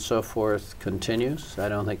 train them, and so forth continues. I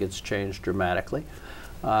don't think it's changed dramatically.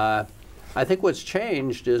 I think what's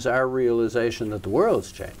changed is our realization that the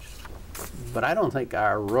world's changed. But I don't think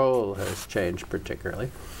our role has changed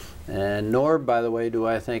particularly. And nor, by the way, do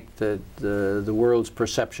I think that the world's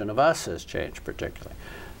perception of us has changed particularly.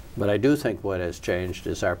 But I do think what has changed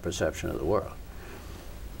is our perception of the world.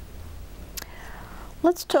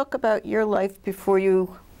 Let's talk about your life before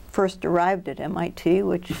you first arrived at MIT,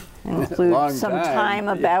 which includes some time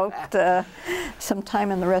about some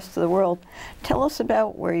time in the rest of the world. Tell us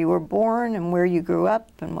about where you were born and where you grew up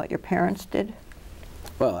and what your parents did.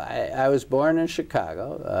 Well, I was born in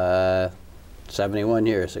Chicago 71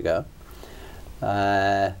 years ago.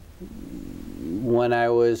 When I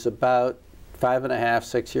was about 5.5,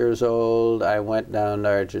 6 years old, I went down to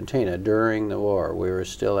Argentina during the war. We were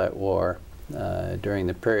still at war. During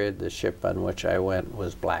the period, the ship on which I went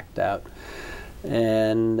was blacked out.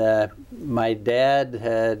 And my dad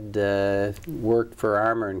had worked for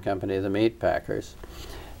Armour & Company, the meat packers.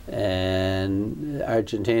 And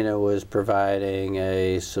Argentina was providing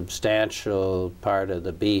a substantial part of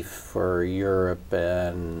the beef for Europe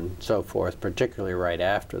and so forth, particularly right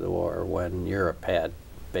after the war when Europe had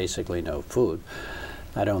basically no food.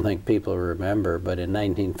 I don't think people remember, but in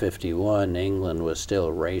 1951, England was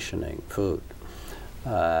still rationing food.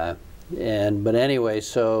 But anyway,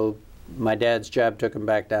 so my dad's job took him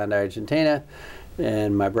back down to Argentina,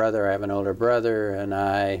 and my brother, I have an older brother, and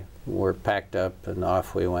I were packed up and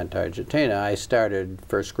off we went to Argentina. I started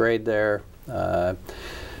first grade there,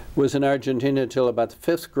 was in Argentina till about the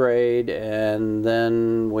 5th grade, and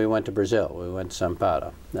then we went to Brazil. We went to Sao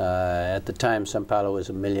Paulo. At the time, Sao Paulo was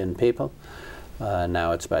 1 million people.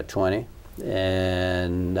 Now it's about 20.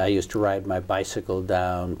 And I used to ride my bicycle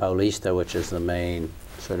down Paulista, which is the main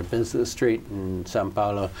sort of business street in Sao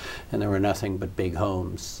Paulo, and there were nothing but big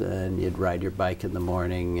homes. And you'd ride your bike in the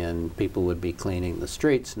morning, and people would be cleaning the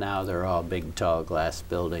streets. Now they're all big, tall glass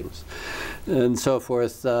buildings, and so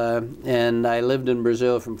forth. And I lived in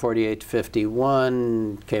Brazil from 48 to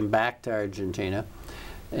 51, came back to Argentina,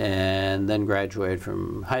 and then graduated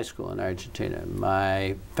from high school in Argentina.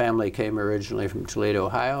 My family came originally from Toledo,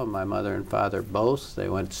 Ohio. My mother and father both. They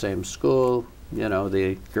went to the same school, you know,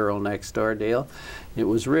 the girl next door deal. It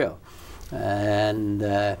was real. And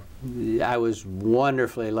I was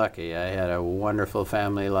wonderfully lucky. I had a wonderful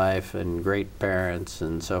family life and great parents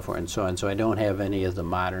and so forth and so on. So I don't have any of the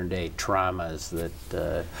modern day traumas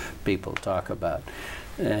that people talk about.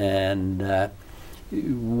 And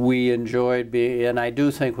we enjoyed being, and I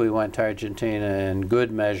do think we went to Argentina in good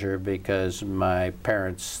measure because my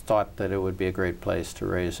parents thought that it would be a great place to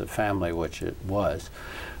raise a family, which it was.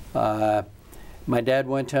 My dad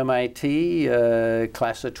went to MIT,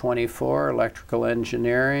 class of 24, electrical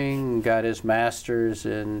engineering, got his master's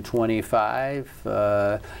in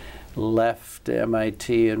 25, left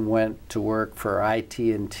MIT and went to work for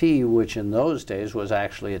IT&T, which in those days was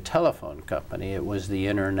actually a telephone company. It was the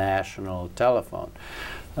International Telephone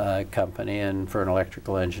Company, and for an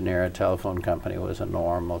electrical engineer, a telephone company was a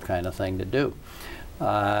normal kind of thing to do.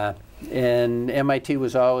 And MIT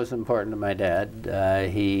was always important to my dad.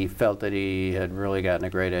 He felt that he had really gotten a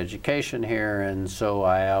great education here, and so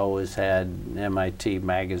I always had MIT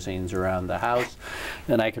magazines around the house.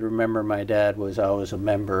 And I could remember my dad was always a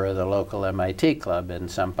member of the local MIT club in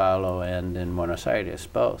Sao Paulo and in Buenos Aires,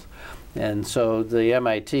 both. And so the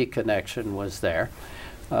MIT connection was there.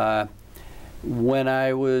 When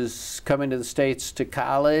I was coming to the States to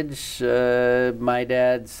college, my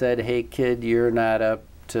dad said, "Hey kid, you're not up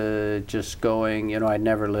to just going," you know, I'd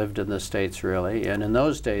never lived in the States really, and in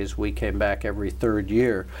those days we came back every 3rd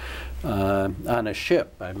year on a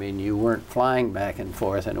ship. I mean, you weren't flying back and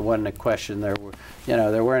forth, and it wasn't a question. There were, you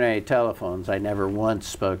know, there weren't any telephones. I never once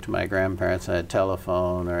spoke to my grandparents on a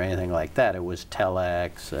telephone or anything like that. It was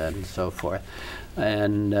telex and so forth.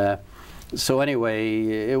 And so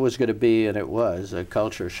anyway, it was going to be, and it was, a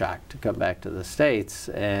culture shock to come back to the States.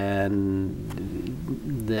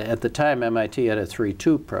 And at the time, MIT had a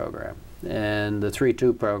 3-2 program. And the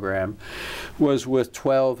 3-2 program was with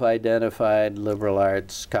 12 identified liberal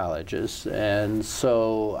arts colleges. And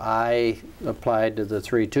so I applied to the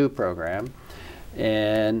 3-2 program.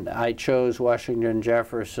 And I chose Washington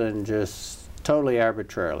Jefferson just totally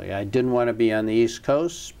arbitrarily. I didn't want to be on the East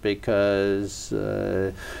Coast because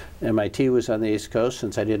MIT was on the East Coast.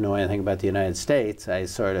 Since I didn't know anything about the United States, I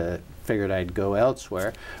sort of figured I'd go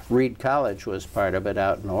elsewhere. Reed College was part of it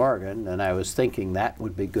out in Oregon, and I was thinking that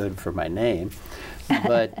would be good for my name.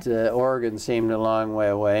 But Oregon seemed a long way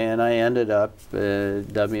away, and I ended up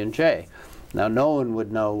W&J. Now, no one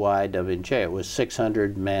would know why W&J. It was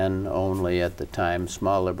 600 men only at the time,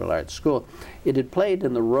 small liberal arts school. It had played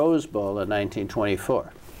in the Rose Bowl in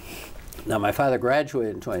 1924. Now, my father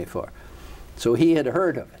graduated in 24, so he had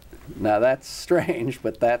heard of it. Now, that's strange,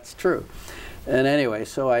 but that's true. And anyway,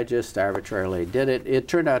 so I just arbitrarily did it. It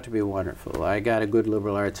turned out to be wonderful. I got a good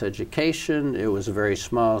liberal arts education. It was a very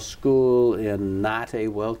small school in not a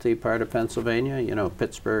wealthy part of Pennsylvania. You know,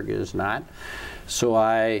 Pittsburgh is not. So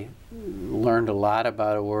I learned a lot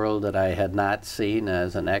about a world that I had not seen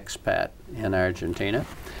as an expat in Argentina.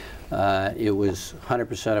 It was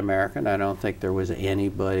 100% American. I don't think there was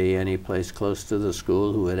anybody anyplace close to the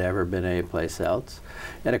school who had ever been anyplace else.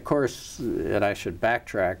 And of course, and I should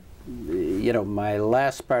backtrack, you know, my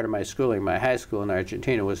last part of my schooling, my high school in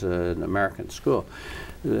Argentina, was an American school.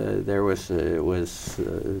 It was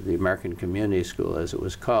the American Community School, as it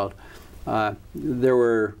was called. There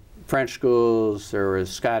were French schools, there was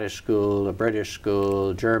a Scottish school, a British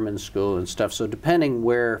school, German school, and stuff. So depending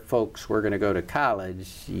where folks were going to go to college,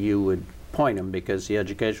 you would point them, because the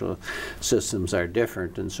educational systems are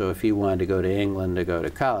different. And so if you wanted to go to England to go to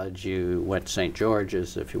college, you went to St.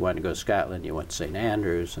 George's. If you wanted to go to Scotland, you went to St.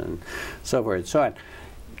 Andrews, and so forth and so on.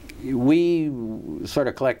 We sort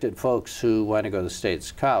of collected folks who wanted to go to the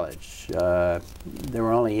States College. There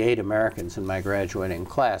were only 8 Americans in my graduating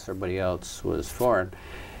class. Everybody else was foreign.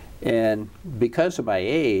 And because of my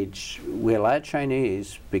age, we had a lot of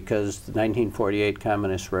Chinese. Because the 1948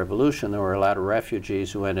 Communist Revolution, there were a lot of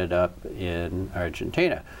refugees who ended up in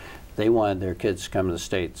Argentina. They wanted their kids to come to the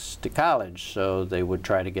States to college, so they would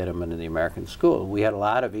try to get them into the American school. We had a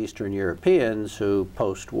lot of Eastern Europeans who,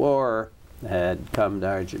 post-war, had come to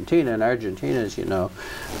Argentina. And Argentina, as you know,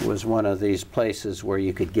 was one of these places where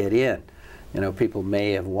you could get in. You know, people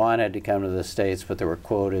may have wanted to come to the States, but there were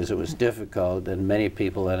quotas. It was difficult, and many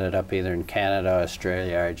people ended up either in Canada,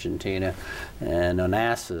 Australia, Argentina, and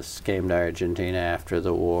Onassis came to Argentina after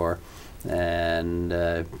the war. And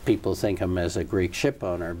people think him as a Greek ship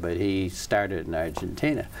owner, but he started in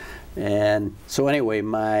Argentina. And so anyway,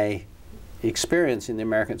 my experience in the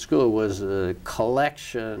American school was a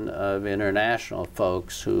collection of international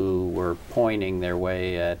folks who were pointing their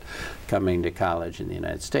way at coming to college in the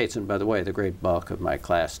United States. And by the way, the great bulk of my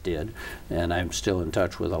class did, and I'm still in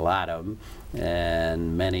touch with a lot of them,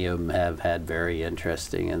 and many of them have had very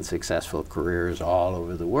interesting and successful careers all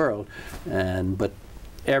over the world. But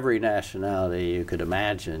every nationality you could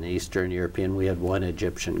imagine, Eastern European. We had one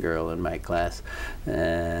Egyptian girl in my class, but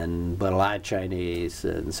a lot of Chinese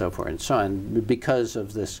and so forth and so on, because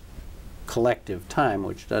of this collective time,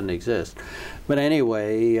 which doesn't exist. But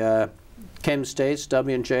anyway, came to States,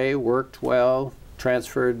 W&J, worked well,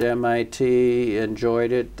 transferred to MIT,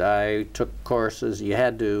 enjoyed it. I took courses. You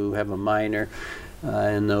had to have a minor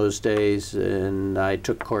in those days, and I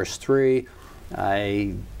took course 3.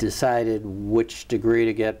 I decided which degree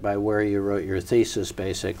to get by where you wrote your thesis,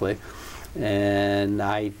 basically. And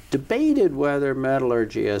I debated whether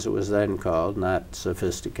metallurgy, as it was then called, not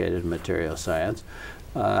sophisticated material science,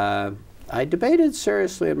 I debated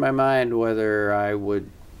seriously in my mind whether I would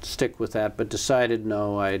stick with that, but decided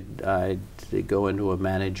no, I'd go into a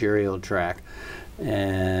managerial track.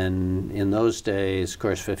 And in those days,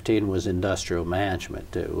 course 15 was industrial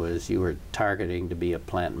management. It was, you were targeting to be a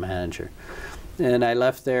plant manager. And I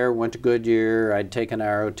left there, went to Goodyear. I'd taken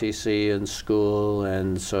ROTC in school,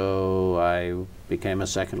 and so I became a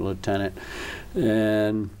second lieutenant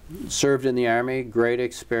and served in the Army. Great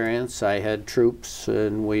experience. I had troops,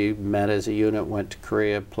 and we met as a unit, went to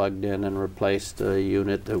Korea, plugged in and replaced a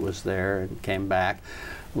unit that was there, and came back.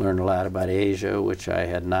 Learned a lot about Asia, which I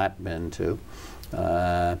had not been to.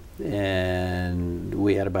 And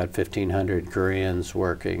we had about 1,500 Koreans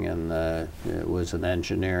working, and it was an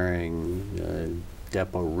engineering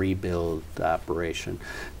depot rebuild operation,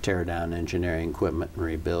 tear down engineering equipment and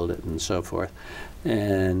rebuild it and so forth.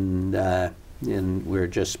 And we were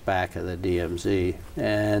just back at the DMZ.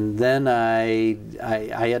 And then I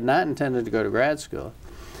had not intended to go to grad school.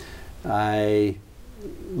 I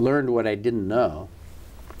learned what I didn't know,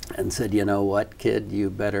 and said, you know what, kid, you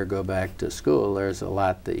better go back to school. There's a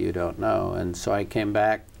lot that you don't know. And so I came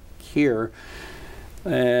back here,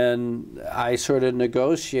 and I sort of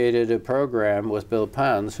negotiated a program with Bill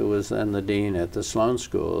Pons, who was then the dean at the Sloan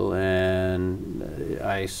School. And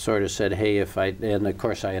I sort of said, hey, and of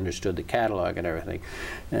course I understood the catalog and everything.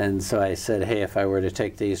 And so I said, hey, if I were to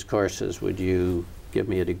take these courses, would you give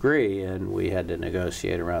me a degree? And we had to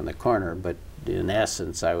negotiate around the corner. But in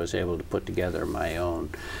essence, I was able to put together my own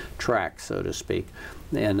track, so to speak.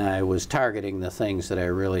 And I was targeting the things that I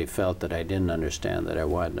really felt that I didn't understand, that I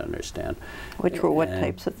wanted to understand. Which were what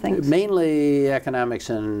types of things? Mainly economics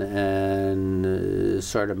and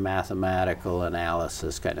sort of mathematical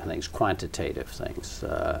analysis kind of things, quantitative things.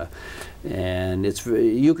 And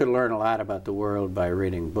you could learn a lot about the world by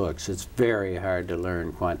reading books. It's very hard to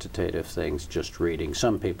learn quantitative things just reading.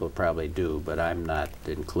 Some people probably do, but I'm not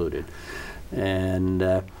included.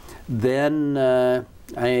 And then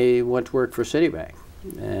I went to work for Citibank.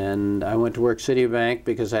 And I went to work Citibank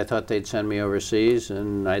because I thought they'd send me overseas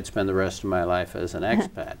and I'd spend the rest of my life as an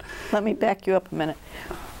expat. Let me back you up a minute.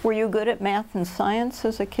 Were you good at math and science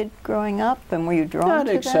as a kid growing up, and were you drawn to that?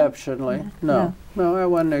 Not exceptionally, no. No, I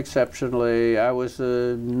wasn't exceptionally. I was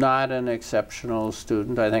not an exceptional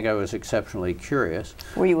student. I think I was exceptionally curious.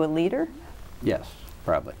 Were you a leader? Yes,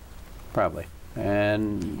 probably.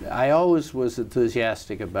 And I always was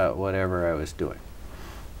enthusiastic about whatever I was doing.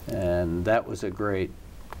 And that was a great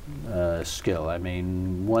skill. I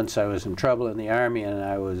mean, once I was in trouble in the Army and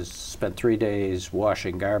I spent 3 days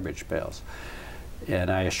washing garbage pails. And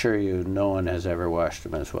I assure you, no one has ever washed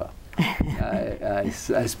them as well. I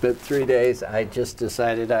spent 3 days. I just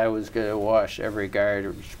decided I was going to wash every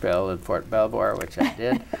garbage pail in Fort Belvoir, which I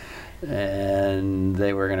did. And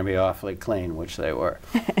they were going to be awfully clean, which they were.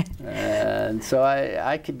 And so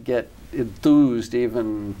I could get enthused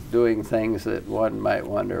even doing things that one might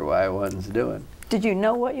wonder why one's doing. Did you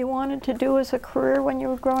know what you wanted to do as a career when you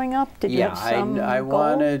were growing up? Did you have some I goal?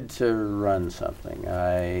 wanted to run something.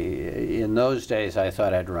 In those days, I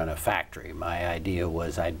thought I'd run a factory. My idea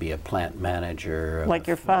was I'd be a plant manager. Like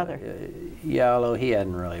your father? Yeah, although he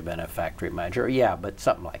hadn't really been a factory manager. Yeah, but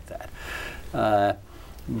something like that. Yeah,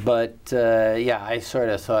 I sort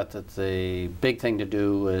of thought that the big thing to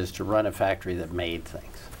do was to run a factory that made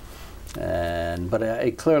things.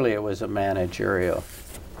 But clearly it was a managerial.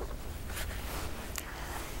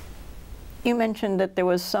 You mentioned that there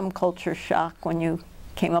was some culture shock when you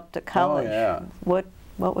came up to college. Oh, yeah. What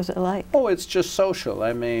was it like? Oh, it's just social.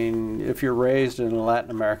 I mean, if you're raised in a Latin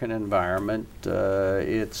American environment,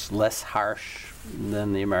 it's less harsh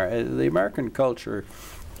than the American culture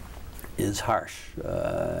is harsh.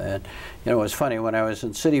 And you know, it was funny, when I was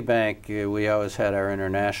in Citibank, we always had our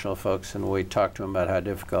international folks and we talked to them about how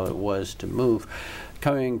difficult it was to move.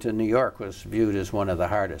 Coming to New York was viewed as one of the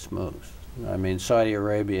hardest moves. I mean, Saudi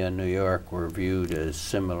Arabia and New York were viewed as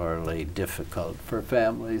similarly difficult for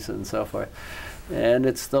families and so forth. And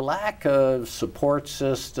it's the lack of support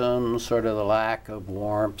system, sort of the lack of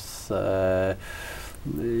warmth.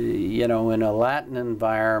 You know, in a Latin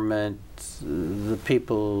environment, the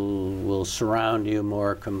people will surround you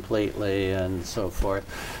more completely and so forth.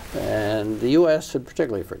 And the U.S., and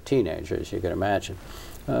particularly for teenagers, you can imagine,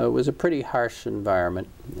 was a pretty harsh environment,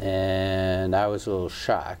 and I was a little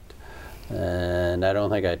shocked. And I don't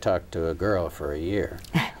think I talked to a girl for a year.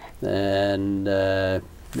 And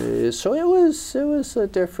so it was a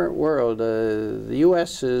different world. The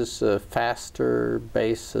U.S. is a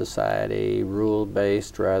faster-based society,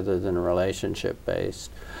 rule-based rather than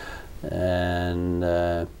relationship-based. And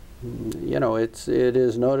you know, it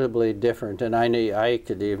is notably different, and I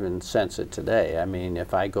could even sense it today. I mean,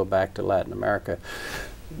 if I go back to Latin America,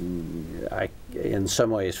 I in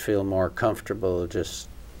some ways feel more comfortable just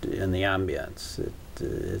in the ambience.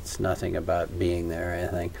 It's nothing about being there or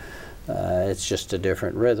anything. It's just a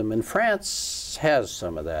different rhythm. And France has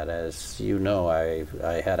some of that. As you know, I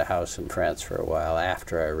had a house in France for a while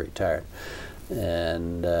after I retired.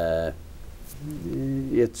 And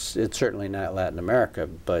it's certainly not Latin America,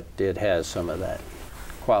 but it has some of that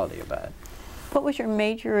quality about it. What was your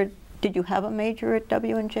major? Did you have a major at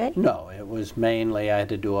W&J? No, it was mainly, I had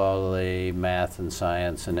to do all the math and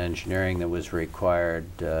science and engineering that was required.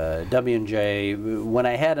 W&J, when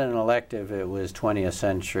I had an elective, it was 20th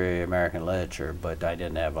century American literature, but I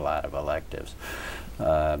didn't have a lot of electives.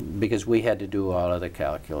 Because we had to do all of the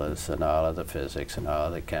calculus and all of the physics and all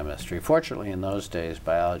of the chemistry. Fortunately, in those days,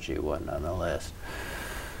 biology wasn't on the list.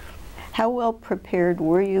 How well prepared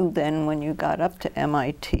were you then when you got up to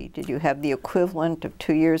MIT? Did you have the equivalent of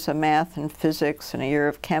 2 years of math and physics and a year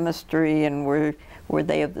of chemistry, and were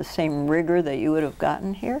they of the same rigor that you would have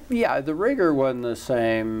gotten here? Yeah, the rigor wasn't the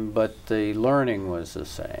same, but the learning was the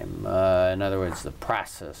same. In other words, the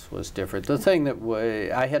process was different. The thing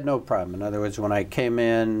that I had no problem. In other words, when I came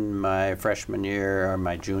in my freshman year or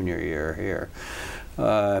my junior year here,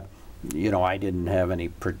 you know, I didn't have any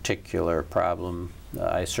particular problem.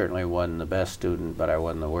 I certainly wasn't the best student, but I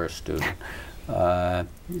wasn't the worst student.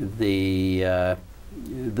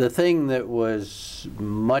 The thing that was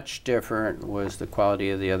much different was the quality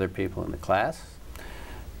of the other people in the class.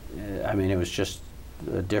 I mean, it was just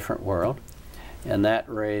a different world, and that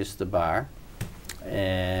raised the bar.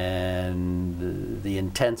 And the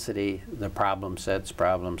intensity, the problem sets,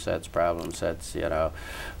 you know.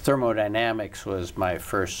 Thermodynamics was my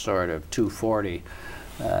first sort of 240.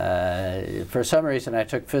 For some reason I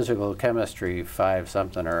took physical chemistry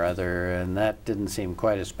 5-something or other, and that didn't seem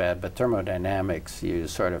quite as bad, but thermodynamics, you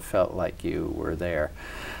sort of felt like you were there.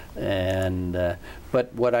 And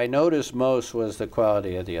but what I noticed most was the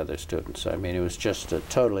quality of the other students. I mean, it was just a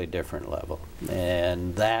totally different level,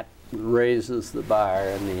 and that raises the bar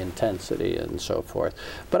and the intensity and so forth.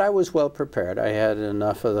 But I was well prepared. I had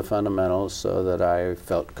enough of the fundamentals so that I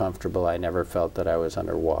felt comfortable. I never felt that I was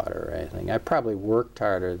underwater or anything. I probably worked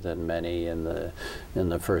harder than many in the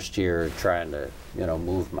first year trying to, you know,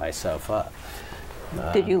 move myself up.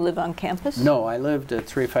 Did you live on campus? No, I lived at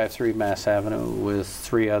 353 Mass Avenue with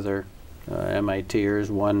 3 other MITers,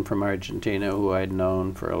 one from Argentina who I'd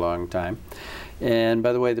known for a long time. And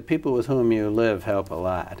by the way, the people with whom you live help a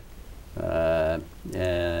lot.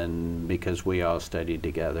 And because we all studied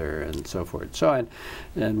together and so forth. So,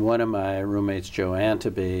 and one of my roommates, Joe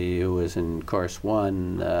Anteby, who was in course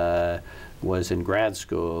 1, was in grad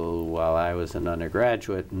school while I was an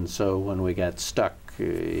undergraduate, and so when we got stuck,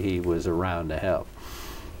 he was around to help.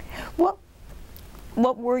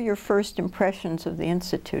 What were your first impressions of the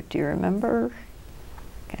Institute? Do you remember?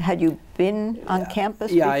 Had you been on campus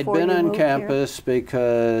before you moved here? Yeah, I'd been on campus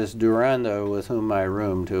because Durando, with whom I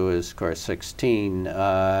roomed, who is, of course, 16,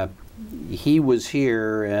 he was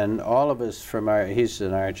here, and all of us from he's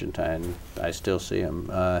an Argentine, I still see him,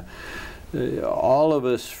 all of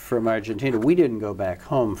us from Argentina, we didn't go back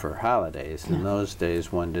home for holidays. In those days,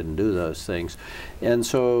 one didn't do those things. And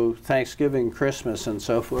so Thanksgiving, Christmas, and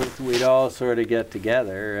so forth, we'd all sort of get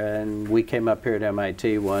together. And we came up here at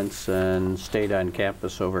MIT once and stayed on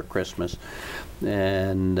campus over Christmas.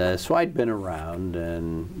 And so I'd been around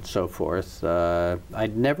and so forth.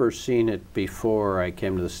 I'd never seen it before I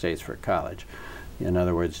came to the States for college. In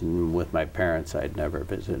other words, with my parents, I'd never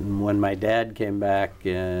visited. And when my dad came back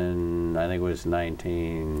in, I think it was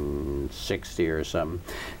 1960 or something,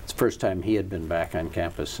 it's the first time he had been back on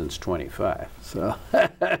campus since 25. So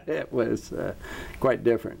it was quite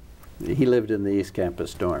different. He lived in the East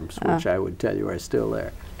Campus dorms, which I would tell you are still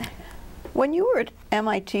there. When you were at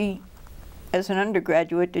MIT as an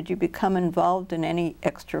undergraduate, did you become involved in any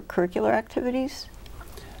extracurricular activities?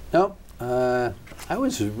 No. I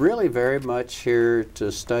was really very much here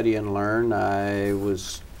to study and learn. I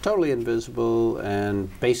was totally invisible and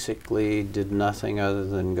basically did nothing other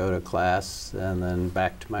than go to class and then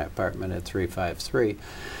back to my apartment at 353.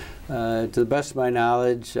 To the best of my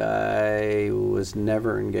knowledge, I was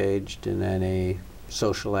never engaged in any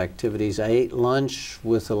social activities. I ate lunch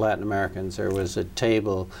with the Latin Americans. There was a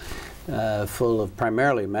table full of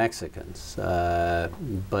primarily Mexicans,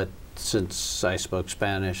 but since I spoke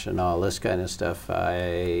Spanish and all this kind of stuff, I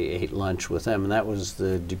ate lunch with them, and that was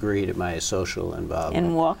the degree to my social involvement.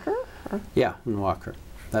 In Walker? Or? Yeah, in Walker.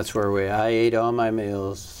 That's where I ate all my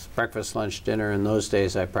meals, breakfast, lunch, dinner. In those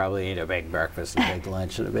days, I probably ate a big breakfast, a big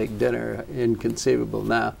lunch, and a big dinner. Inconceivable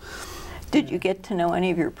now. Did you get to know any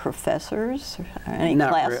of your professors? Or any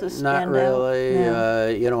classes stand out? Not really. No.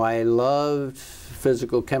 You know, I loved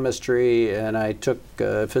physical chemistry, and I took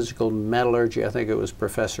physical metallurgy. I think it was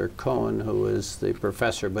Professor Cohen who was the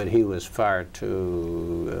professor, but he was far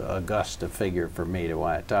too august a figure for me to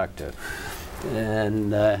want to talk to.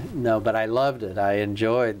 And no, but I loved it. I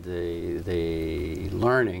enjoyed the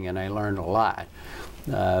learning, and I learned a lot.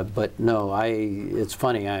 But no, it's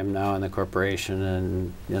funny, I'm now in the corporation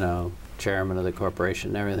and, you know, chairman of the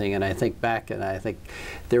corporation and everything, and I think back and I think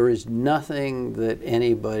there is nothing that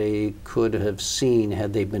anybody could have seen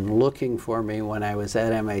had they been looking for me when I was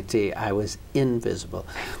at MIT. I was invisible.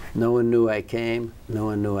 No one knew I came, no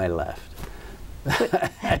one knew I left.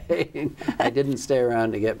 I didn't stay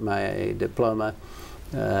around to get my diploma.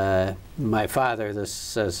 My father, this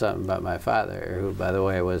says something about my father, who, by the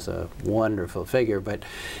way, was a wonderful figure, but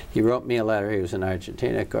he wrote me a letter. He was in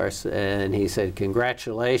Argentina, of course, and he said,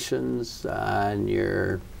 congratulations on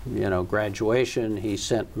your, you know, graduation. He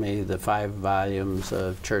sent me the 5 volumes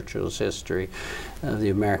of Churchill's History of the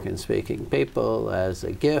American-speaking people as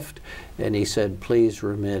a gift, and he said, please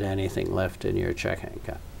remit anything left in your checking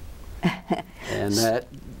account. And that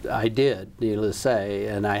I did, needless to say,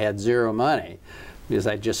 and I had 0 money, because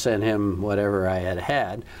I just sent him whatever I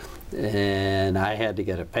had, and I had to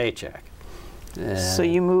get a paycheck. So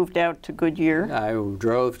you moved out to Goodyear? I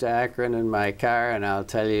drove to Akron in my car, and I'll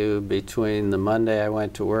tell you, between the Monday I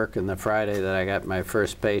went to work and the Friday that I got my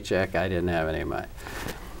first paycheck, I didn't have any money.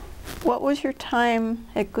 What was your time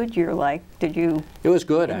at Goodyear like? Did you It was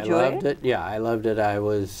good. enjoy I loved it? Yeah, I loved it. I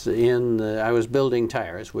was building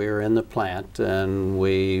tires. We were in the plant, and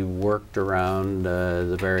we worked around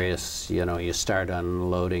the various, you start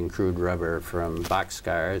unloading crude rubber from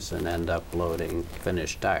boxcars and end up loading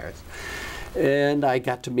finished tires. And I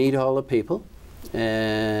got to meet all the people,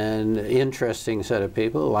 and interesting set of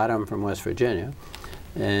people, a lot of them from West Virginia.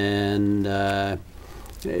 And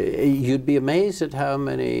you'd be amazed at how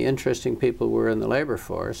many interesting people were in the labor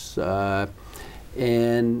force. And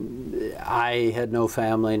I had no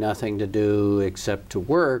family, nothing to do except to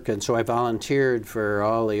work, and so I volunteered for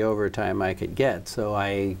all the overtime I could get. So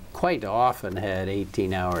I quite often had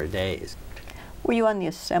 18-hour days. Were you on the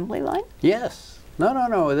assembly line? Yes.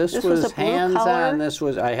 No. This was hands-on.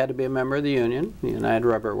 I had to be a member of the union, the United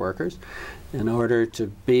Rubber Workers, in order to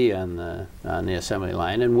be on the assembly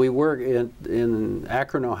line. And we worked in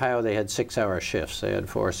Akron, Ohio. They had 6-hour shifts. They had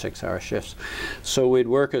 4 6-hour shifts. So we'd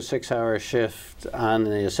work a 6-hour shift on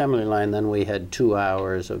the assembly line. Then we had 2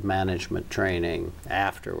 hours of management training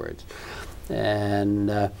afterwards.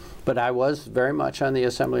 And but I was very much on the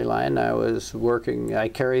assembly line. I was working. I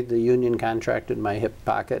carried the union contract in my hip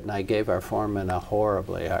pocket, and I gave our foreman a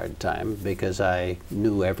horribly hard time because I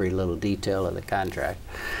knew every little detail of the contract.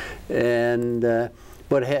 And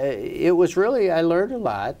but it was really, I learned a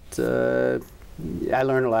lot. I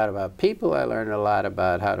learned a lot about people. I learned a lot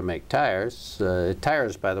about how to make tires.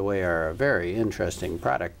 Tires, by the way, are a very interesting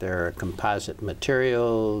product. They're a composite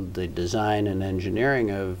material. The design and engineering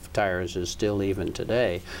of tires is still, even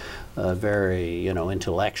today, very,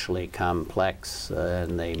 intellectually complex,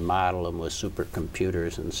 and they model them with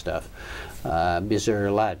supercomputers and stuff. Because there are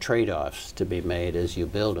a lot of trade-offs to be made as you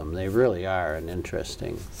build them. They really are an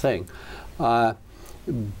interesting thing.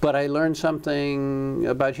 But I learned something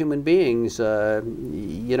about human beings.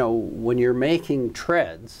 When you're making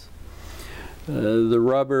treads, the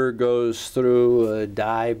rubber goes through a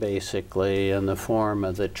die, basically, in the form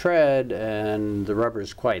of the tread, and the rubber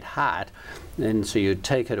is quite hot. And so you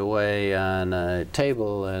take it away on a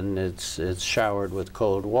table, and it's showered with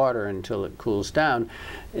cold water until it cools down.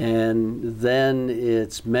 And then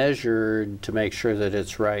it's measured to make sure that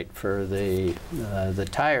it's right for the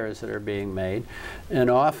tires that are being made. And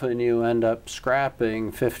often you end up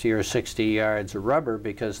scrapping 50 or 60 yards of rubber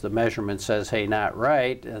because the measurement says, hey, not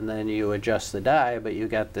right, and then you adjust the die, but you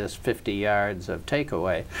got this 50 yards of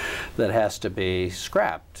takeaway that has to be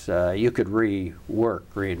scrapped. You could rework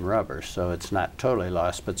green rubber, so it's not totally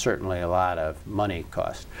lost, but certainly a lot of money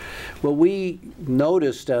cost. Well, we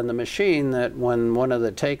noticed on the machine that when one of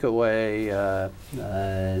the takeaway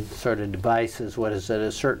sort of devices was at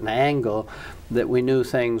a certain angle, that we knew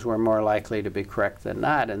things were more likely to be correct than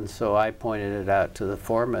not. And so I pointed it out to the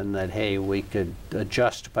foreman that, hey, we could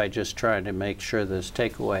adjust by just trying to make sure this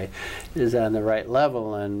takeaway is on the right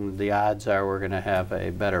level, and the odds are we're going to have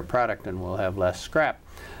a better product and we'll have less scrap.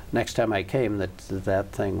 Next time I came, that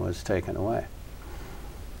thing was taken away.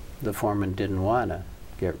 The foreman didn't want to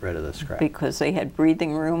get rid of the scrap. Because they had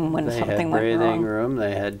breathing room when something went wrong. They had breathing room,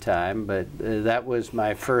 they had time, but that was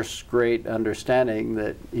my first great understanding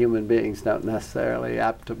that human beings don't necessarily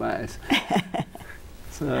optimize.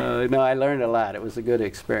 So, no, I learned a lot. It was a good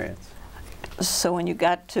experience. So when you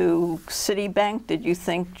got to Citibank, did you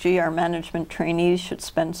think, gee, our management trainees should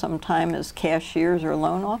spend some time as cashiers or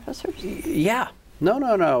loan officers? Yeah. No.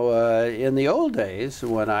 In the old days,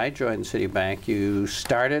 when I joined Citibank, you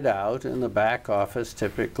started out in the back office,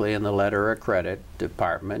 typically in the letter of credit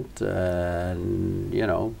department, and,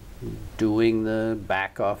 doing the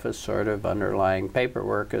back office sort of underlying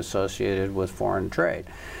paperwork associated with foreign trade.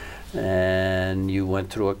 And you went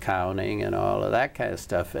through accounting and all of that kind of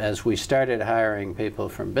stuff. As we started hiring people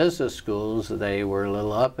from business schools, they were a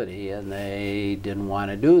little uppity and they didn't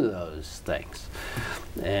want to do those things.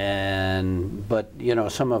 But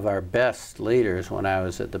some of our best leaders when I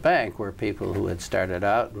was at the bank were people who had started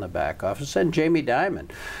out in the back office. And Jamie Dimon,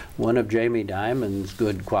 one of Jamie Dimon's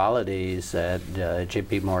good qualities at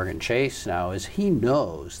JP Morgan Chase now is he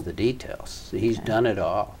knows the details. He's done it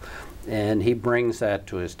all. And he brings that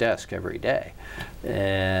to his desk every day.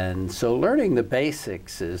 And so learning the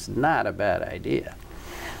basics is not a bad idea.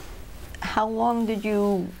 How long did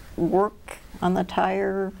you work on the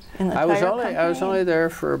tire, in the I tire was company? only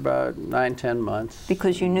there for about 9-10 months.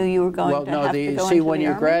 Because you knew you were going to have to go see, into when the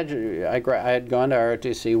you Army? graduate, I had gone to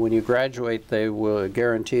ROTC. When you graduate, they will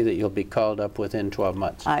guarantee that you'll be called up within 12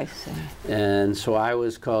 months. I see. And so I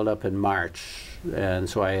was called up in March, and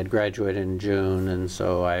so I had graduated in June, and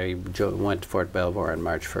so I went to Fort Belvoir on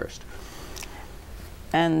March 1st.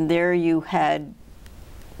 And there you had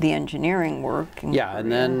the engineering work. Yeah, and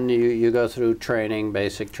then you go through training,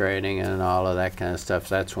 basic training, and all of that kind of stuff.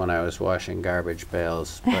 That's when I was washing garbage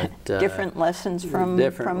pails. But different lessons from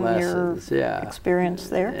your experience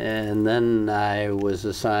there? And then I was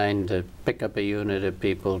assigned to pick up a unit of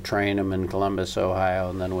people, train them in Columbus, Ohio,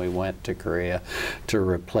 and then we went to Korea to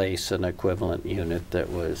replace an equivalent unit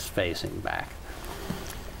that was facing back.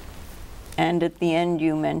 And at the end,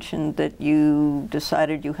 you mentioned that you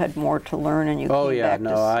decided you had more to learn, and you came back to... Oh yeah,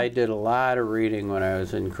 no, I did a lot of reading when I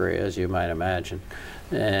was in Korea, as you might imagine.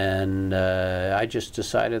 And I just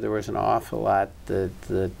decided there was an awful lot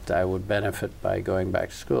that I would benefit by going back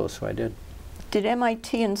to school, so I did. Did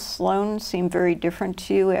MIT and Sloan seem very different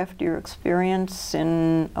to you after your experience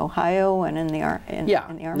in Ohio and in the Army?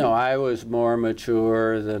 No, I was more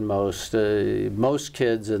mature than most. Most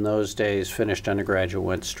kids in those days finished undergraduate,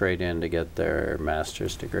 went straight in to get their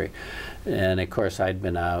master's degree. And of course I'd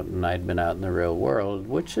been out in the real world,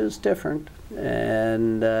 which is different.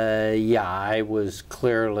 And yeah, I was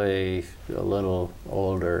clearly a little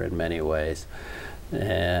older in many ways,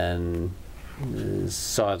 and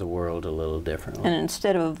saw the world a little differently. And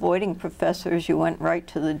instead of avoiding professors, you went right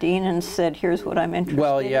to the dean and said, here's what I'm interested in?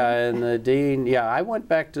 Well, yeah, and the dean, yeah, I went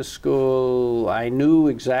back to school. I knew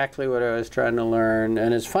exactly what I was trying to learn.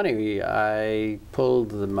 And it's funny, I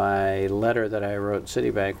pulled my letter that I wrote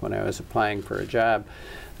Citibank when I was applying for a job.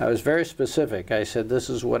 I was very specific. I said, this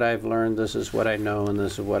is what I've learned, this is what I know, and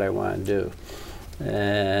this is what I want to do.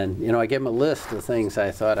 And, you know, I gave them a list of things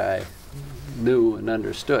I thought I knew and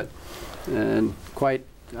understood. And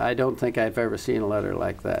I don't think I've ever seen a letter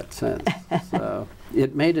like that since. So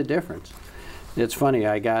it made a difference. It's funny,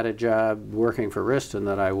 I got a job working for Riston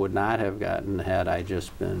that I would not have gotten had I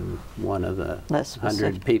just been one of the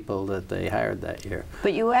 100 people that they hired that year.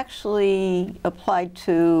 But you actually applied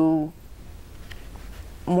to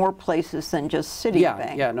more places than just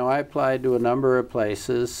Citibank. Yeah, no, I applied to a number of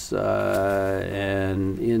places,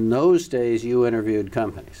 and in those days you interviewed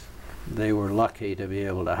companies. They were lucky to be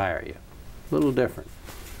able to hire you. A little different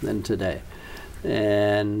than today.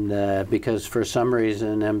 And because for some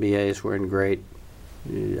reason MBAs weren't great,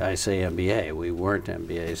 I say MBA, we weren't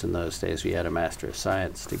MBAs in those days. We had a Master of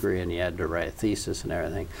Science degree and you had to write a thesis and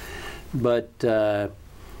everything. But the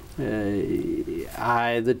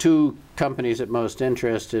two companies that most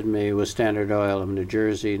interested me was Standard Oil of New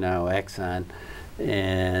Jersey, now Exxon,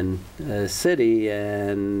 and Citi,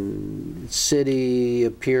 and Citi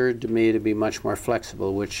appeared to me to be much more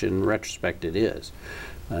flexible, which in retrospect it is.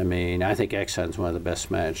 I mean, I think Exxon's one of the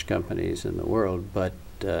best managed companies in the world, but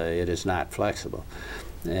it is not flexible.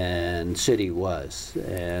 And Citi was,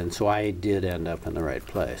 and so I did end up in the right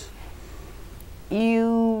place.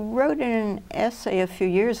 You wrote in an essay a few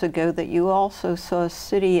years ago that you also saw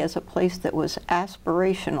Citi as a place that was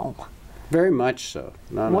aspirational. Very much so.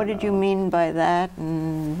 What did you mean by that,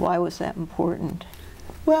 and why was that important?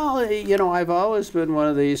 Well, you know, I've always been one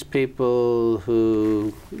of these people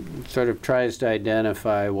who sort of tries to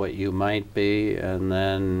identify what you might be and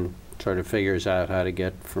then sort of figures out how to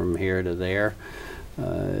get from here to there.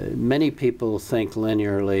 Many people think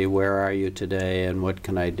linearly, where are you today and what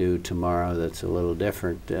can I do tomorrow that's a little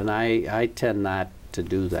different, and I tend not to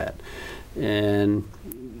do that. And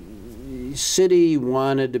Citi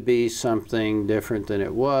wanted to be something different than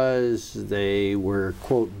it was. They were,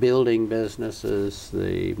 quote, building businesses.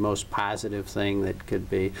 The most positive thing that could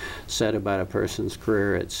be said about a person's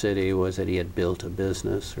career at Citi was that he had built a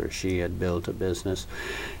business or she had built a business.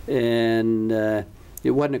 And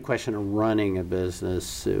it wasn't a question of running a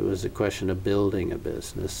business, it was a question of building a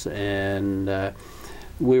business. And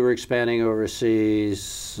we were expanding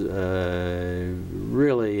overseas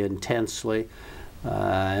really intensely.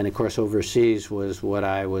 And of course overseas was what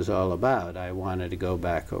I was all about. I wanted to go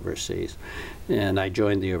back overseas. And I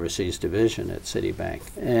joined the overseas division at Citibank.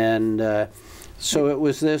 And so it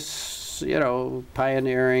was this, you know,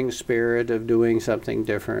 pioneering spirit of doing something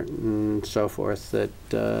different and so forth that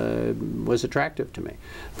was attractive to me.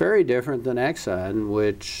 Very different than Exxon,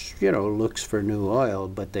 which, you know, looks for new oil,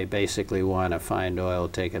 but they basically want to find oil,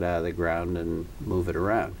 take it out of the ground and move it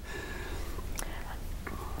around.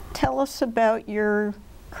 Tell us about your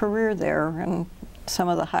career there and some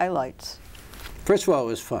of the highlights. First of all, it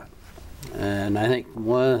was fun. And I think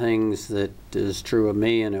one of the things that is true of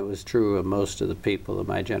me, and it was true of most of the people of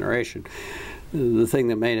my generation, the thing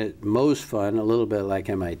that made it most fun, a little bit like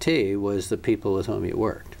MIT, was the people with whom you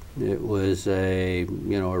worked. It was a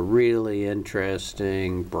really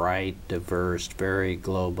interesting, bright, diverse, very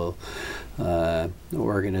global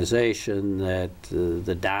organization that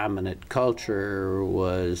the dominant culture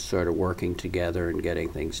was sort of working together and getting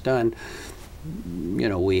things done.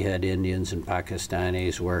 We had Indians and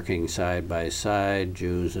Pakistanis working side by side,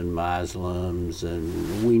 Jews and Muslims,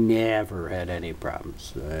 and we never had any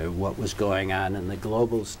problems. What was going on in the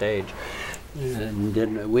global stage,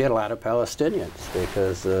 and we had a lot of Palestinians,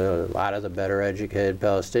 because a lot of the better educated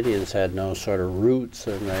Palestinians had no sort of roots,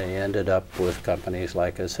 and they ended up with companies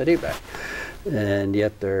like a Citibank. And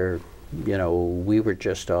yet we were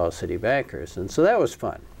just all Citibankers, and so that was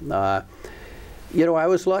fun. I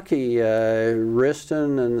was lucky.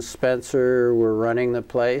 Riston and Spencer were running the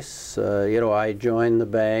place. I joined the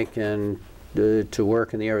bank and to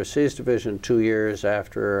work in the overseas division. 2 years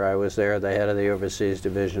after I was there, the head of the overseas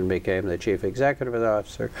division became the chief executive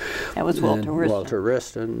officer. That was Walter Riston. Walter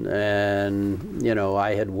Riston. And,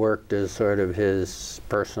 I had worked as sort of his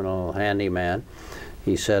personal handyman.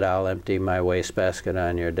 He said, "I'll empty my wastebasket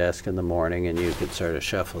on your desk in the morning, and you could sort of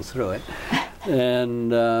shuffle through it."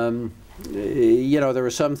 And there were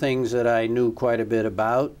some things that I knew quite a bit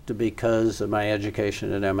about because of my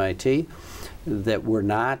education at MIT that were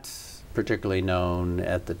not particularly known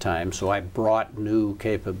at the time. So I brought new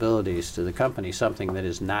capabilities to the company, something that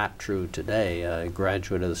is not true today. A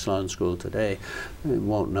graduate of the Sloan School today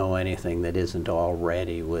won't know anything that isn't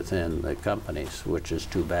already within the companies, which is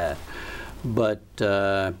too bad. But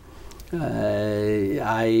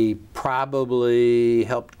I probably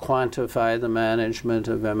helped quantify the management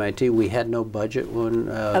of MIT. We had no budget when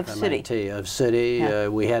of MIT, of Citi. Yeah.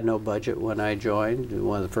 We had no budget when I joined.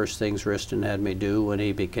 One of the first things Riston had me do when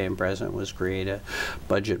he became president was create a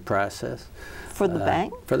budget process. For the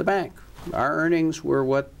bank? For the bank. Our earnings were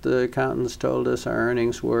what the accountants told us our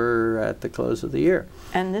earnings were at the close of the year.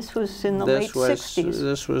 And this was in the late 60s?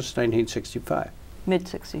 This was 1965.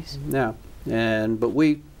 Mid-60s. Yeah. But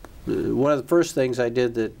one of the first things I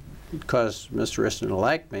did that caused Mr. Riston to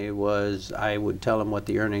like me was I would tell him what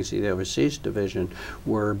the earnings of the overseas division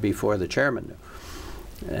were before the chairman knew.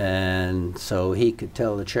 And so he could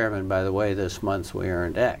tell the chairman, by the way, this month we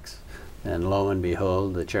earned X. And lo and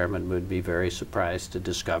behold, the chairman would be very surprised to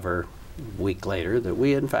discover a week later that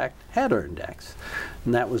we, in fact, had earned X.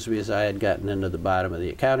 And that was because I had gotten into the bottom of the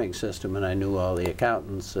accounting system, and I knew all the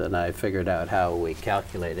accountants, and I figured out how we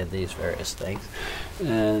calculated these various things.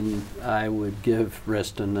 And I would give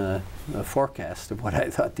Riston a forecast of what I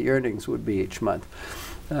thought the earnings would be each month,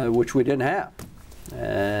 which we didn't have.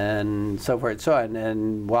 And so forth and so on.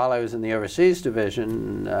 And while I was in the overseas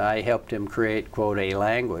division, I helped him create, quote, a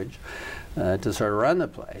language to sort of run the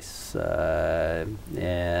place.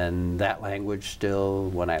 And that language still,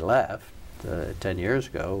 when I left 10 years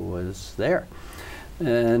ago, was there.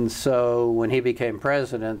 And so when he became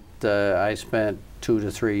president, I spent 2 to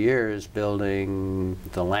 3 years building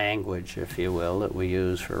the language, if you will, that we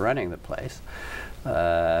use for running the place,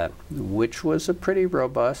 which was a pretty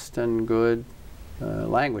robust and good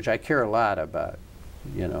language. I care a lot about,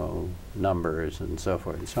 numbers and so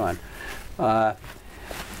forth and so on.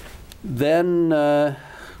 Then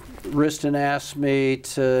Riston asked me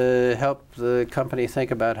to help the company think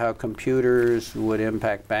about how computers would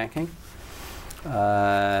impact banking.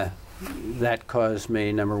 That caused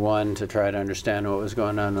me, number one, to try to understand what was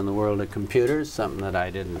going on in the world of computers, something that I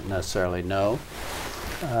didn't necessarily know.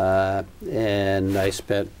 And I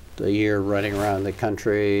spent a year running around the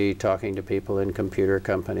country talking to people in computer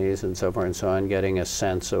companies and so forth and so on, getting a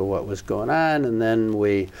sense of what was going on. And then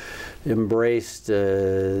we embraced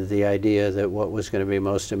the idea that what was going to be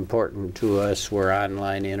most important to us were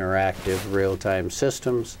online, interactive, real-time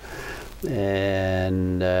systems.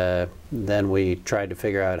 And then we tried to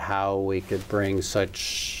figure out how we could bring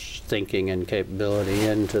such thinking and capability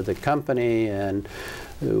into the company, and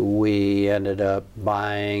we ended up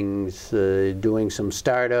buying, doing some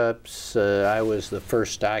startups. I was the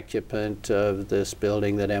first occupant of this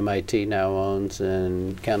building that MIT now owns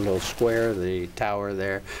in Kendall Square, the tower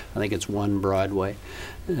there. I think it's 1 Broadway.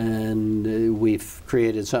 And we've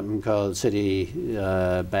created something called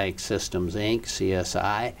Citibank Systems, Inc.,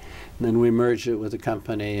 CSI. And then we merged it with a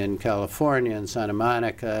company in California, in Santa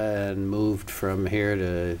Monica, and moved from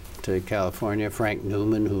here to California. Frank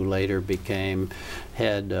Newman, who later became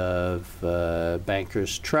head of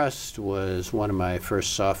Bankers Trust, was one of my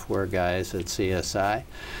first software guys at CSI.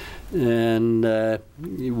 And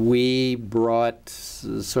we brought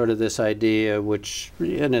sort of this idea, which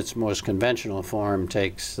in its most conventional form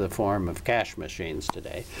takes the form of cash machines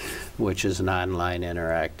today, which is an online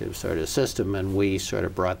interactive sort of system, and we sort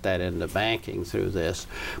of brought that into banking through this.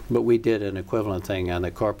 But we did an equivalent thing on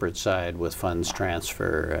the corporate side with funds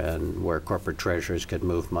transfer, and where corporate treasurers could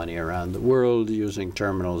move money around the world using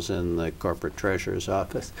terminals in the corporate treasurer's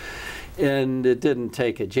office. And it didn't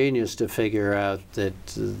take a genius to figure out that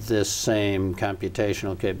this same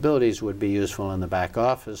computational capabilities would be useful in the back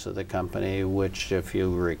office of the company, which, if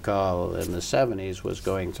you recall, in the 70s was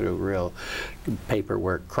going through real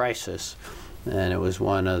paperwork crisis. And it was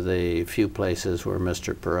one of the few places where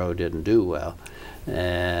Mr. Perot didn't do well.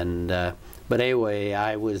 And but anyway,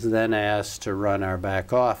 I was then asked to run our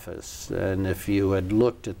back office. And if you had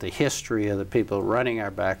looked at the history of the people running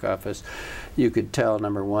our back office, you could tell,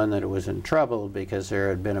 number one, that it was in trouble because there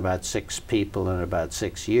had been about 6 people in about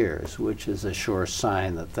 6 years, which is a sure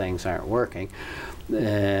sign that things aren't working.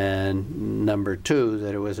 And number two,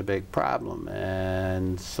 that it was a big problem.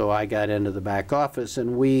 And so I got into the back office,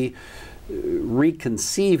 and we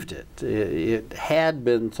reconceived it. It had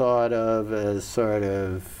been thought of as sort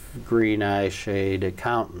of green eye shade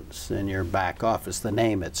accountants in your back office. The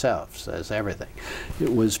name itself says everything.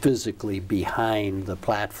 It was physically behind the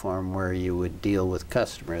platform where you would deal with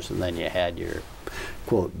customers, and then you had your,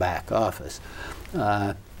 quote, back office.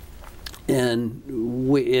 And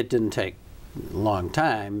it didn't take a long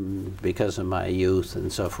time, because of my youth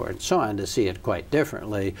and so forth and so on, to see it quite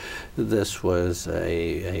differently. This was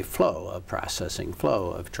a flow, a processing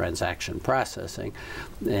flow of transaction processing,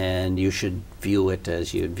 and you should view it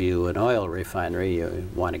as you'd view an oil refinery. You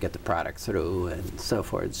want to get the product through and so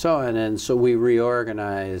forth and so on. And so we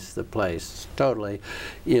reorganized the place totally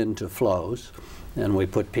into flows. And we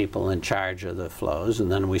put people in charge of the flows,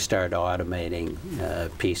 and then we started automating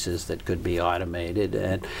pieces that could be automated.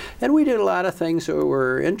 And we did a lot of things that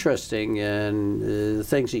were interesting, and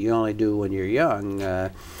things that you only do when you're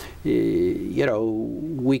young. You know,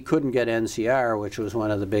 we couldn't get NCR, which was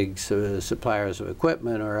one of the big suppliers of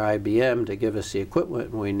equipment, or IBM, to give us the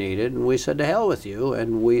equipment we needed. And we said, to hell with you.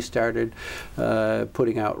 And we started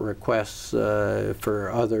putting out requests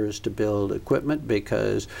for others to build equipment,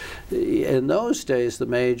 because in those days, the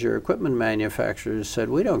major equipment manufacturers said,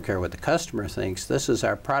 we don't care what the customer thinks. This is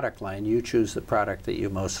our product line. You choose the product that you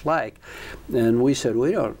most like. And we said,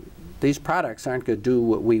 these products aren't going to do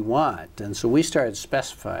what we want. And so we started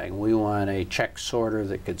specifying, we want a check sorter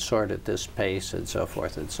that could sort at this pace, and so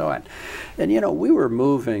forth and so on. And you know, we were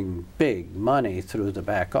moving big money through the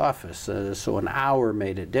back office, so an hour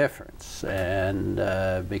made a difference. And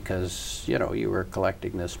because, you know, you were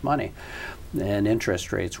collecting this money, and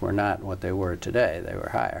interest rates were not what they were today, they were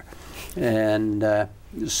higher. And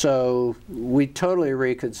so we totally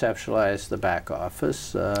reconceptualized the back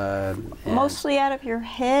office. Mostly out of your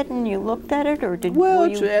head, and you looked at it, or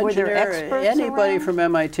were there experts anybody around? from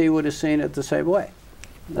MIT would have seen it the same way.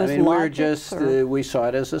 I mean, we saw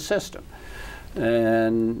it as a system.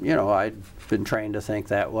 And, you know, I'd been trained to think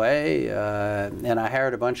that way. And I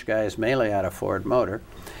hired a bunch of guys mainly out of Ford Motor.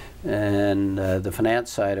 And the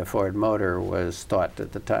finance side of Ford Motor was thought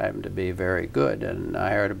at the time to be very good, and I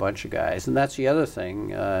hired a bunch of guys. And that's the other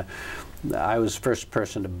thing. I was the first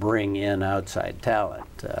person to bring in outside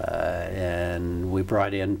talent, and we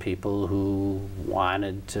brought in people who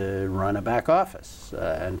wanted to run a back office,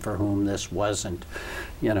 and for whom this wasn't,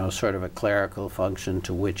 you know, sort of a clerical function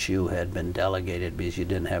to which you had been delegated because you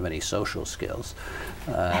didn't have any social skills,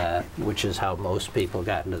 which is how most people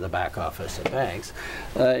got into the back office at banks.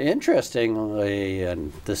 Interestingly,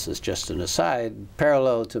 and this is just an aside,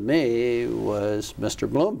 parallel to me was Mr.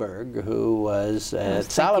 Bloomberg, who was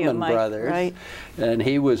at Salomon Brothers. Right. And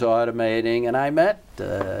he was automating, and I met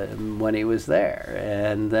when he was there.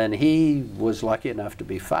 And then he was lucky enough to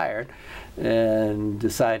be fired and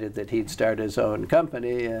decided that he'd start his own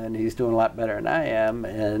company, and he's doing a lot better than I am.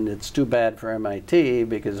 And it's too bad for MIT,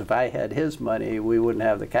 because if I had his money, we wouldn't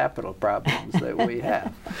have the capital problems that we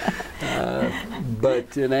have.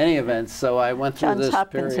 But in any event, so I went through this period. Johns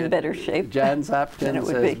Hopkins in better shape. Johns Hopkins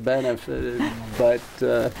has benefited,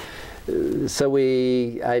 but so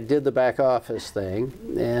I did the back office thing,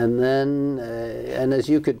 and then, and as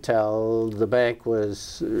you could tell, the bank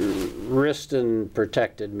was, Riston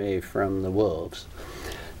protected me from the wolves.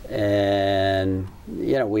 And,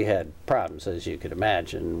 you know, we had problems, as you could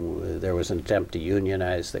imagine. There was an attempt to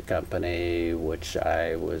unionize the company, which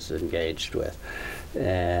I was engaged with.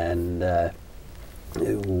 And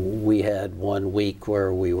we we had 1 week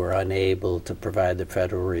where we were unable to provide the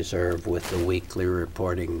Federal Reserve with the weekly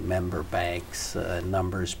reporting member banks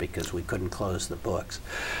numbers because we couldn't close the books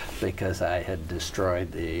because I had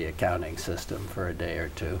destroyed the accounting system for a day or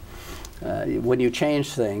two. When you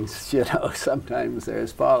change things, you know, sometimes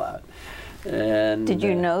there's fallout. And did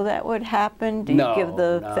you know that would happen? Did you give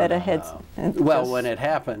the Fed a heads? Well, when it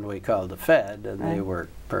happened, we called the Fed, and they were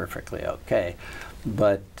perfectly okay.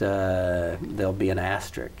 But there'll be an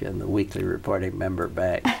asterisk in the weekly reporting member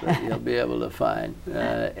banks that you'll be able to find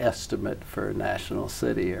estimate for National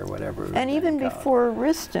City or whatever. And even before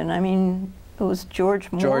Wriston, I mean, it was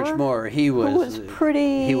George Moore. George Moore, he was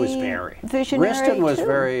pretty. He was very visionary. Wriston was too,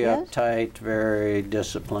 very yes? uptight, very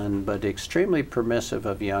disciplined, but extremely permissive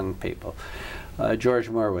of young people. George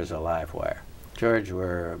Moore was a live wire. George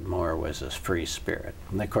Moore was a free spirit,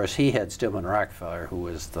 and of course he had Stillman Rockefeller, who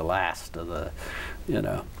was the last of the, you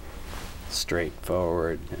know,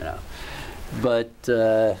 straightforward, you know. But,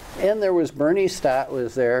 and there was Bernie Stott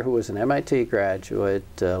was there, who was an MIT graduate,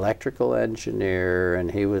 electrical engineer, and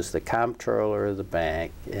he was the comptroller of the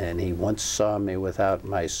bank, and he once saw me without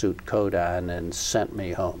my suit coat on and sent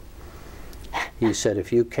me home. He said,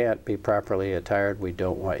 if you can't be properly attired, we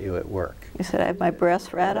don't want you at work. You said I have my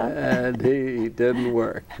breast rat up? And he didn't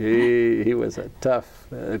work. He was a tough,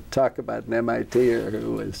 talk about an MITer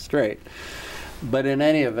who was straight. But in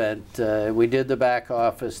any event, we did the back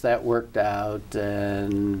office, that worked out,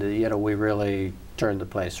 and you know, we really turned the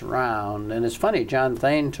place around. And it's funny, John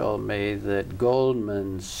Thain told me that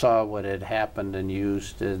Goldman saw what had happened and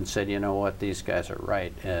used it and said, you know what, these guys are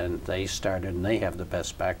right. And they started, and they have the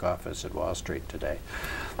best back office at Wall Street today.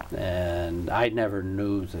 And I never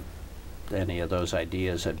knew that any of those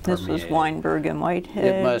ideas had permeated. This was Weinberg and Whitehead.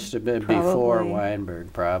 It must have been probably. Before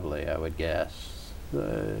Weinberg, probably, I would guess.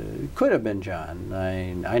 Could have been John.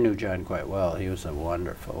 I knew John quite well. He was a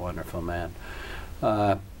wonderful, wonderful man.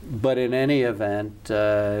 But in any event,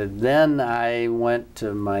 then I went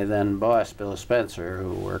to my then boss, Bill Spencer,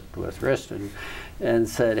 who worked with Wriston, and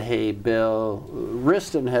said, hey, Bill,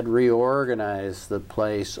 Wriston had reorganized the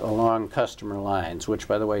place along customer lines, which,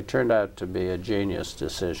 by the way, turned out to be a genius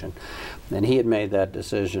decision. And he had made that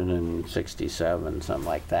decision in '67, something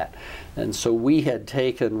like that. And so we had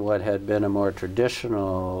taken what had been a more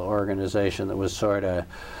traditional organization that was sort of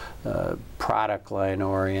product line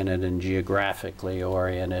oriented and geographically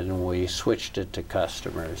oriented, and we switched it to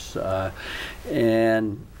customers.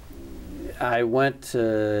 And I went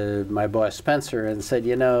to my boss Spencer and said,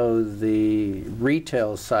 you know, the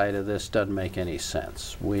retail side of this doesn't make any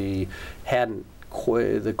sense. We hadn't,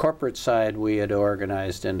 the corporate side we had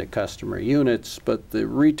organized into customer units, but the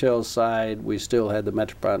retail side we still had the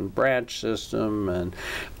metropolitan branch system, and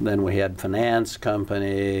then we had finance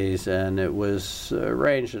companies, and it was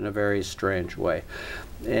arranged in a very strange way.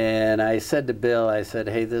 And I said to Bill, I said,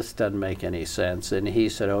 hey, this doesn't make any sense. And he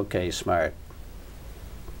said, okay, smart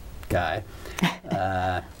guy,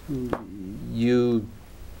 you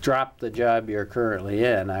dropped the job you're currently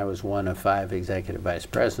in. I was one of 5 executive vice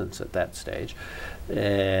presidents at that stage.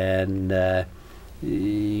 And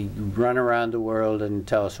you run around the world and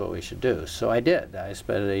tell us what we should do. So I did. I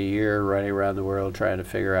spent a year running around the world trying to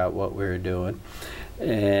figure out what we were doing,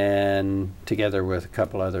 and together with a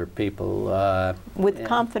couple other people. With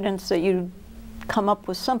confidence that you'd come up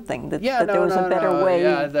with something, that, yeah, there was a better way,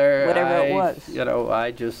 whatever it was. You know, I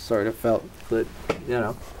just sort of felt that, you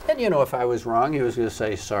know, and you know, if I was wrong, he was going to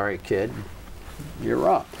say, sorry, kid, you're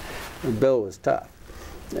wrong. And Bill was tough.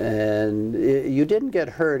 And you didn't get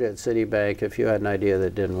hurt at Citibank if you had an idea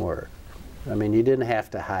that didn't work. I mean, you didn't have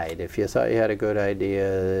to hide. If you thought you had a good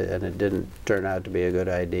idea and it didn't turn out to be a good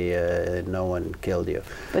idea, no one killed you.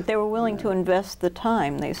 But they were willing to invest the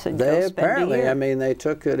time. They said, they go spend a year. I mean, they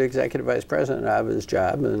took an executive vice president out of his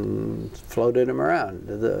job and floated him around.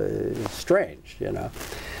 Strange, you know.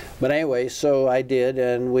 But anyway, so I did,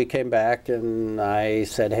 and we came back, and I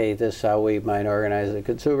said, hey, this is how we might organize the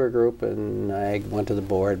consumer group, and I went to the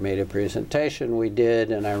board, made a presentation, we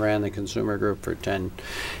did, and I ran the consumer group for 10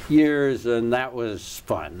 years, and that was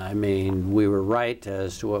fun. I mean, we were right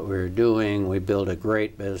as to what we were doing. We built a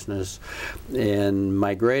great business, and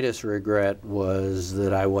my greatest regret was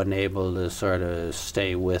that I wasn't able to sort of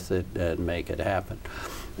stay with it and make it happen.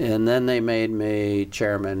 And then they made me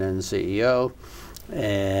chairman and CEO.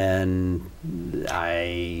 And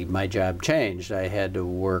my job changed. I had to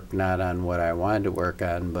work not on what I wanted to work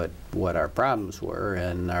on, but what our problems were,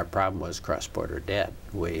 and our problem was cross-border debt.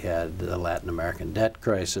 We had the Latin American debt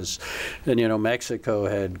crisis, and you know, Mexico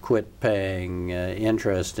had quit paying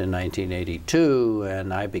interest in 1982,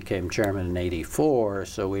 and I became chairman in '84,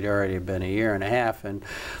 so we'd already been a year and a half, and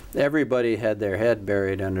everybody had their head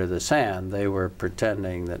buried under the sand. They were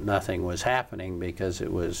pretending that nothing was happening because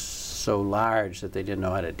it was so large that they didn't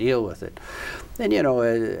know how to deal with it. And you know,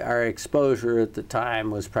 our exposure at the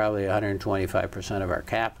time was probably 125% of our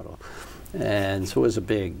capital, and so it was a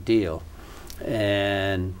big deal.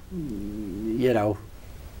 And you know,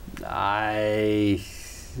 I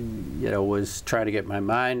was trying to get my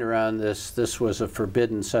mind around this. This was a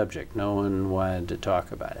forbidden subject. No one wanted to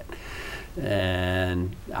talk about it.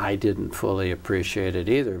 And I didn't fully appreciate it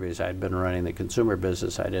either because I'd been running the consumer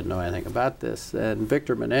business. I didn't know anything about this. And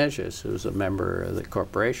Victor Menezes, who's a member of the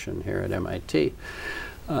corporation here at MIT,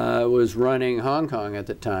 was running Hong Kong at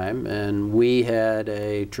the time, and we had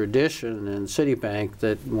a tradition in Citibank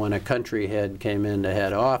that when a country head came into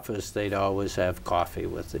head office, they'd always have coffee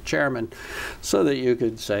with the chairman so that you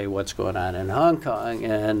could say what's going on in Hong Kong.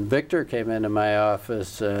 And Victor came into my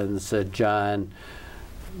office and said, "John,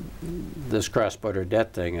 this cross-border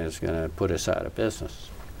debt thing is going to put us out of business."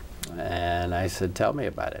 And I said, "Tell me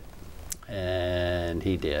about it." And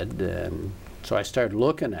he did, and so I started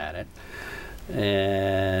looking at it,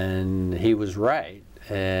 and he was right.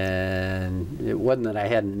 And it wasn't that I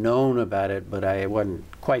hadn't known about it, but I wasn't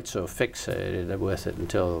quite so fixated with it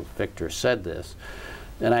until Victor said this.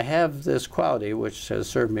 And I have this quality which has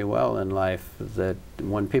served me well in life, that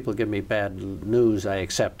when people give me bad news, I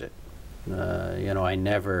accept it. You know, I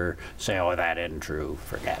never say, "Oh, that isn't true,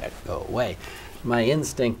 forget it, go away." My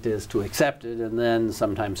instinct is to accept it, and then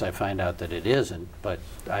sometimes I find out that it isn't. But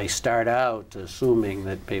I start out assuming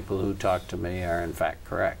that people who talk to me are in fact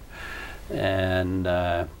correct. And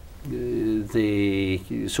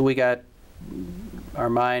so we got our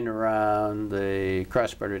mind around the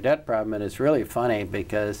cross-border debt problem, and it's really funny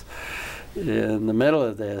because in the middle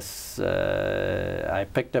of this, I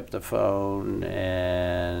picked up the phone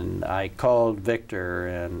and I called Victor,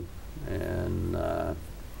 and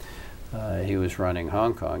he was running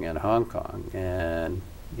Hong Kong in Hong Kong, and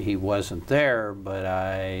he wasn't there, but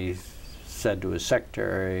I said to his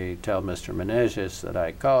secretary, "Tell Mr. Menezes that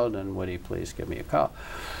I called, and would he please give me a call."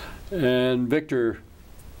 And Victor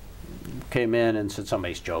came in and said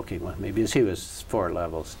somebody's joking with me, because he was 4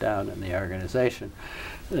 levels down in the organization.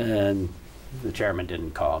 And the chairman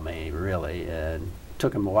didn't call me, really, and it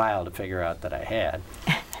took him a while to figure out that I had.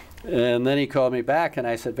 And then he called me back, and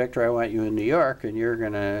I said, "Victor, I want you in New York, and you're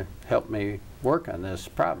going to help me work on this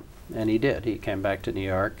problem." And he did. He came back to New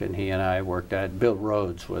York, and he and I worked on it. Bill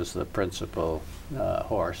Rhodes was the principal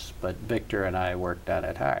horse, but Victor and I worked on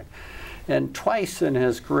it hard. And twice in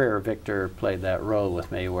his career, Victor played that role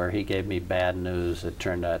with me, where he gave me bad news that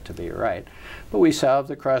turned out to be right. But we solved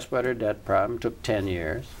the cross-border debt problem. It took 10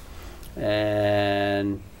 years.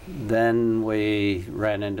 And then we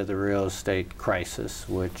ran into the real estate crisis,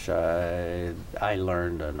 which I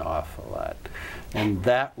learned an awful lot. And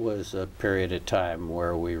that was a period of time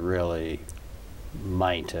where we really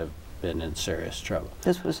might have been in serious trouble.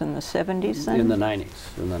 This was in the 70s then? In the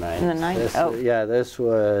 90s. In the 90s. In the 90s? This, oh. Yeah, this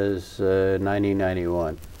was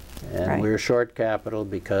 1991. And Right. we were short capital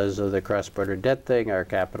because of the cross-border debt thing. Our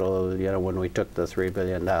capital, you know, when we took the $3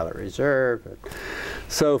 billion reserve and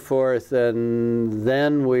so forth. And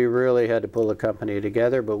then we really had to pull the company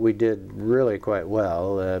together, but we did really quite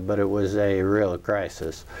well. But it was a real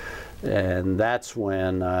crisis. And that's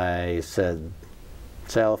when I said,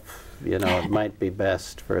 "Self, you know, it might be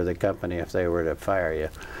best for the company if they were to fire you."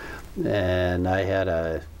 And I had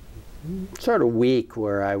a sort of week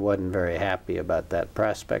where I wasn't very happy about that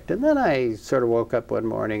prospect. And then I sort of woke up one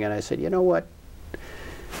morning and I said, "You know what?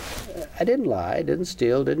 I didn't lie, didn't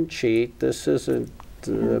steal, didn't cheat. This isn't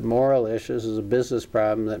a moral issue. This is a business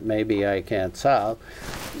problem that maybe I can't solve.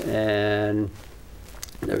 And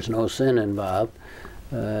there's no sin involved.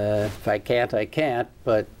 If I can't, I can't,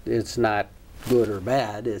 but it's not good or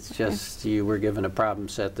bad. It's just you were given a problem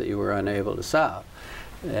set that you were unable to solve."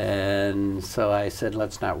 And so I said,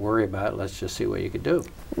 "Let's not worry about it. Let's just see what you could do."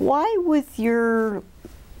 Why, with your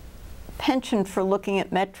penchant for looking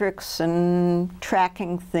at metrics and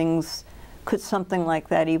tracking things, could something like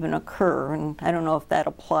that even occur? And I don't know if that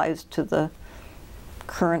applies to the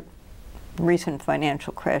current recent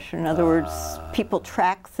financial crash. In other words, people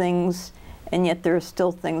track things, and yet there are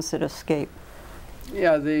still things that escape.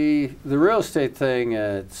 Yeah, the real estate thing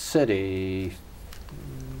at Citi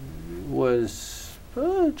was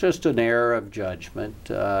just an error of judgment.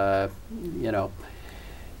 You know,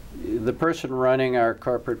 the person running our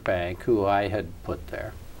corporate bank, who I had put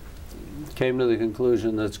there, came to the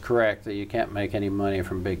conclusion that's correct, that you can't make any money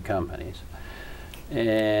from big companies.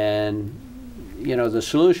 And, you know, the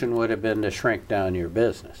solution would have been to shrink down your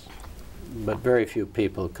business. But very few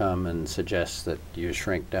people come and suggest that you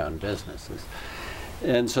shrink down businesses.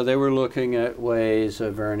 And so they were looking at ways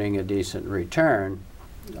of earning a decent return.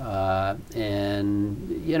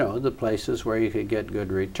 And, you know, the places where you could get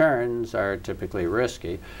good returns are typically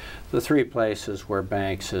risky. The three places where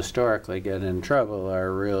banks historically get in trouble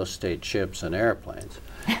are real estate, ships, and airplanes.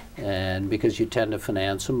 And because you tend to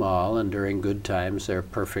finance them all, and during good times they're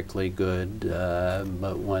perfectly good,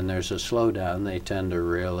 but when there's a slowdown they tend to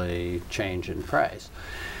really change in price.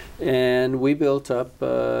 And we built up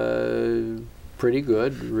pretty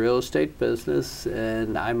good real estate business,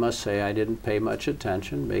 and I must say I didn't pay much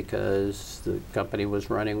attention because the company was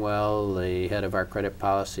running well, the head of our credit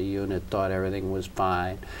policy unit thought everything was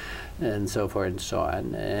fine, and so forth and so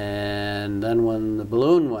on. And then when the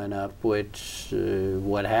balloon went up, which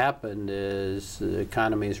what happened is the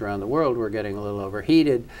economies around the world were getting a little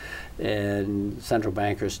overheated, and central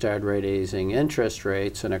bankers started raising interest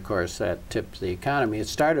rates, and of course that tipped the economy. It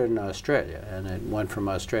started in Australia, and it went from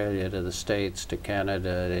Australia to the States to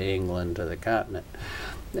Canada to England to the continent.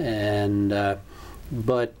 And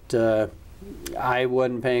I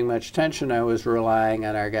wasn't paying much attention. I was relying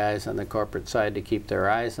on our guys on the corporate side to keep their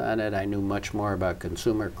eyes on it. I knew much more about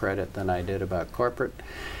consumer credit than I did about corporate.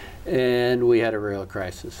 And we had a real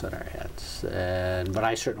crisis on our hands. But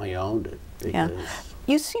I certainly owned it. Because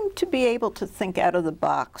You seem to be able to think out of the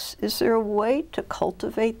box. Is there a way to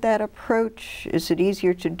cultivate that approach? Is it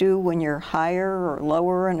easier to do when you're higher or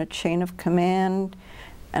lower in a chain of command?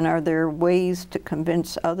 And are there ways to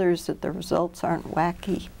convince others that the results aren't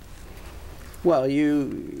wacky? Well, you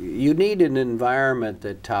need an environment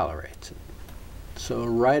that tolerates it. So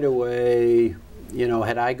right away, you know,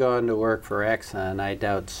 had I gone to work for Exxon, I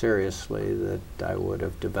doubt seriously that I would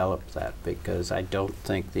have developed that, because I don't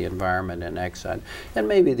think the environment in Exxon, and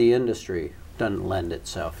maybe the industry, doesn't lend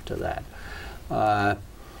itself to that.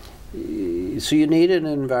 So you need an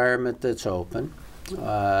environment that's open,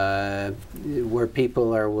 where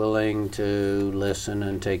people are willing to listen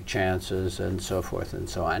and take chances and so forth and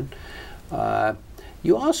so on.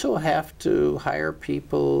 You also have to hire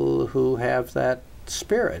people who have that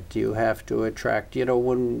spirit. You have to attract, you know,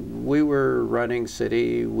 when we were running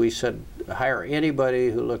Citi, we said hire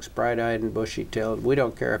anybody who looks bright-eyed and bushy-tailed. We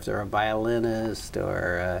don't care if they're a violinist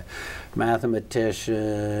or a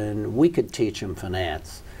mathematician. We could teach them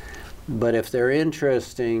finance. But if they're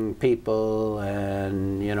interesting people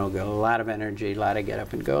and, you know, got a lot of energy, a lot of get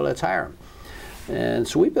up and go, let's hire them. And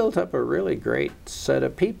so we built up a really great set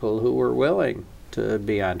of people who were willing to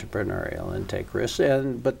be entrepreneurial and take risks.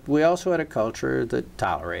 But we also had a culture that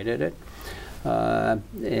tolerated it. But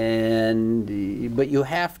you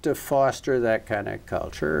have to foster that kind of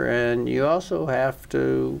culture, and you also have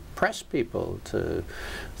to press people to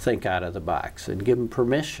think out of the box and give them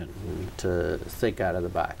permission to think out of the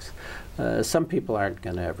box. Some people aren't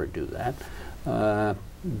going to ever do that.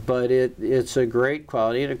 But it's a great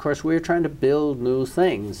quality, and of course we're trying to build new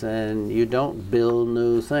things, and you don't build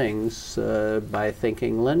new things by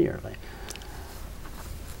thinking linearly.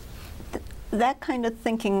 That kind of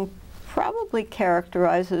thinking probably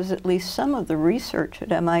characterizes at least some of the research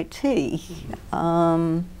at MIT.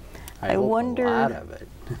 I wonder a lot of it.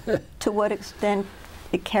 to what extent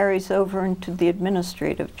it carries over into the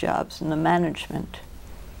administrative jobs and the management.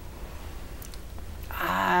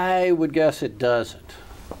 I would guess it doesn't.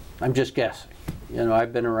 I'm just guessing. You know,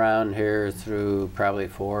 I've been around here through probably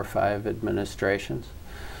 4 or 5 administrations.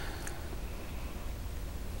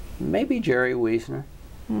 Maybe Jerry Wiesner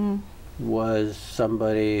was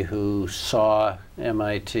somebody who saw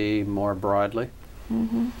MIT more broadly.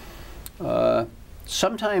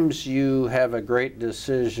 Sometimes you have a great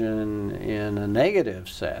decision in a negative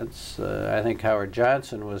sense. I think Howard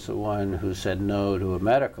Johnson was the one who said no to a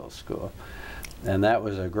medical school. And that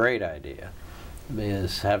was a great idea,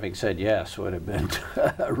 because having said yes would have been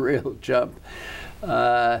a real jump.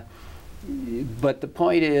 But the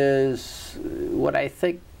point is, what I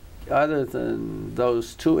think, other than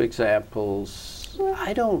those 2 examples,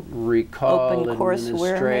 I don't recall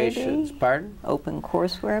administrations. Pardon? Open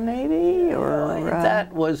courseware, maybe? Or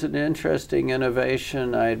that was an interesting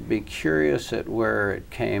innovation. I'd be curious at where it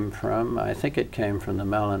came from. I think it came from the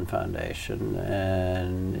Mellon Foundation,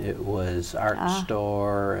 and it was Art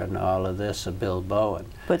Store and all of this, Bill Bowen.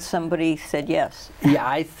 But somebody said yes. Yeah,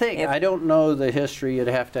 I think. I don't know the history. You'd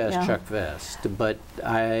have to ask Chuck Vest. But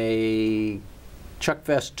Chuck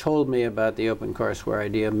Vest told me about the open courseware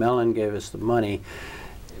idea. Mellon gave us the money.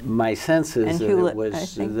 My sense is that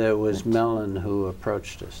it was Mellon who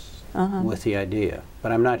approached us. with the idea.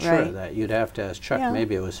 But I'm not sure of Right. that. You'd have to ask Chuck. Yeah.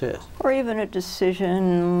 Maybe it was his. Or even a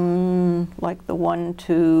decision like the one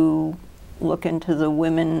to look into the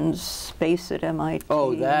women's space at MIT.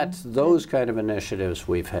 Oh, those kind of initiatives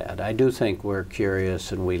we've had. I do think we're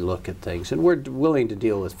curious and we look at things, and we're willing to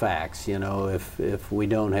deal with facts. You know, if we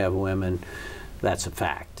don't have women, that's a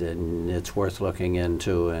fact, and it's worth looking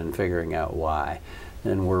into and figuring out why.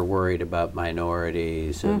 And we're worried about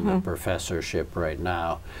minorities and the professorship right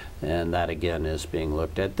now, and that again is being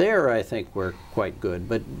looked at. There, I think we're quite good,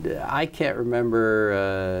 but I can't remember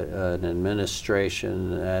an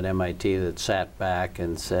administration at MIT that sat back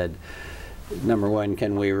and said, number one,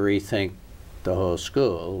 can we rethink the whole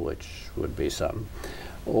school, which would be something,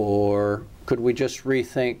 or could we just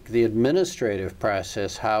rethink the administrative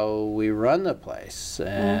process, how we run the place,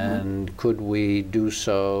 and could we do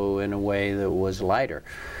so in a way that was lighter?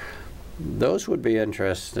 Those would be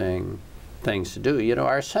interesting things to do. You know,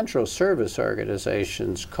 our central service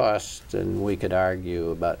organizations cost, and we could argue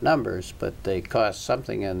about numbers, but they cost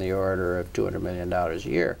something in the order of $200 million a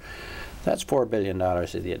year. That's $4 billion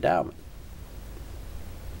of the endowment.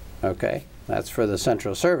 Okay? That's for the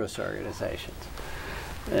central service organizations.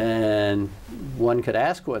 And one could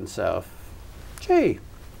ask oneself, gee,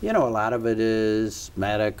 you know, a lot of it is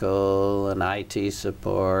medical and IT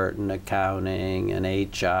support and accounting and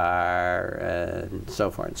HR and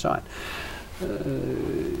so forth and so on.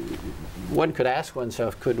 One could ask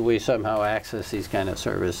oneself, could we somehow access these kind of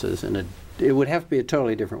services in it would have to be a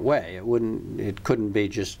totally different way. It couldn't be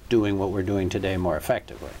just doing what we're doing today more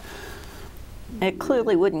effectively. It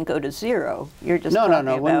clearly wouldn't go to zero. You're just no, talking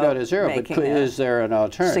it wouldn't go to zero, making but is there an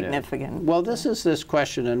alternative? significant. Well, this is this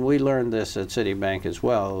question, and we learned this at Citibank as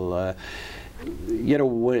well. You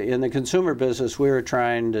know, in the consumer business, we were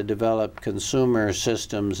trying to develop consumer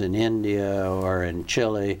systems in India or in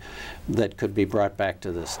Chile that could be brought back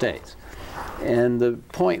to the States. And the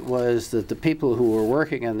point was that the people who were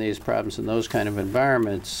working on these problems in those kind of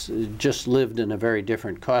environments just lived in a very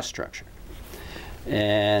different cost structure.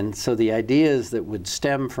 And so the ideas that would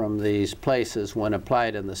stem from these places when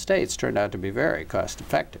applied in the States turned out to be very cost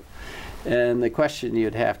effective. And the question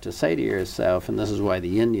you'd have to say to yourself, and this is why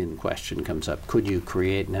the Indian question comes up, could you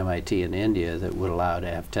create an MIT in India that would allow to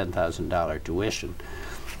have $10,000 tuition?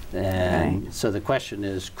 And so the question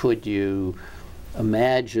is, could you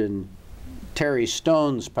imagine Terry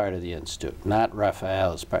Stone's part of the institute, not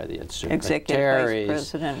Raphael's part of the institute. Executive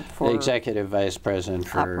Vice President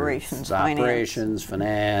for operations,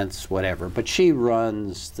 finance, whatever. But she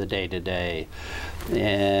runs the day-to-day.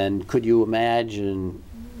 And could you imagine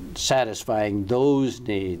satisfying those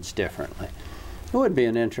needs differently? It would be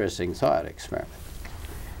an interesting thought experiment.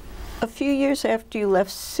 A few years after you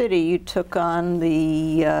left Citi, you took on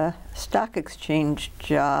the stock exchange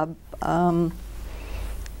job.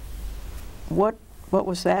 What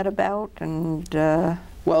was that about? And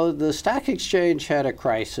well, the stock exchange had a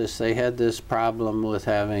crisis. They had this problem with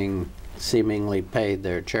having seemingly paid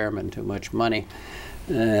their chairman too much money,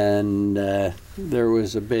 and there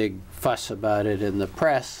was a big fuss about it in the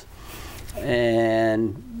press.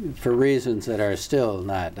 And for reasons that are still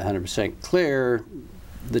not 100% clear,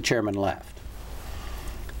 the chairman left.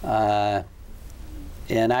 And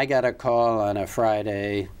I got a call on a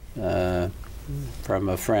Friday from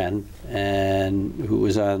a friend who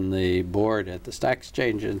was on the board at the stock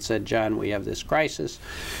exchange and said, John, we have this crisis.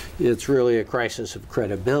 It's really a crisis of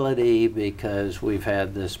credibility because we've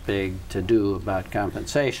had this big to-do about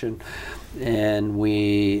compensation, and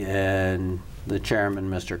the chairman,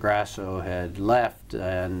 Mr. Grasso, had left,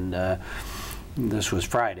 and this was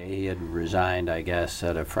Friday. He had resigned, I guess,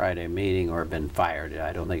 at a Friday meeting or been fired.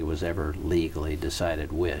 I don't think it was ever legally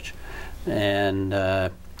decided which. And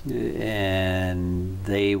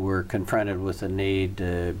they were confronted with the need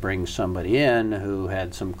to bring somebody in who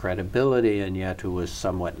had some credibility and yet who was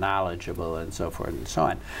somewhat knowledgeable and so forth and so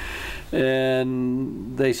on.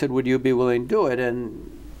 And they said, would you be willing to do it?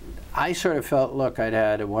 And I sort of felt, look, I'd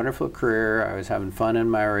had a wonderful career. I was having fun in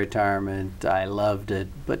my retirement. I loved it.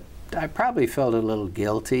 But I probably felt a little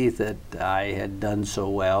guilty that I had done so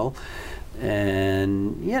well.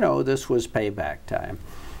 And, you know, this was payback time.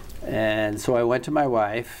 And so I went to my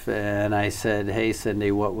wife and I said, hey,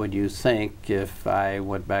 Cindy, what would you think if I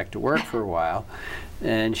went back to work for a while?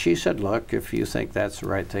 And she said, look, if you think that's the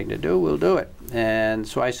right thing to do, we'll do it. And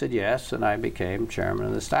so I said yes, and I became chairman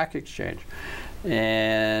of the stock exchange.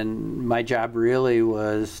 And my job really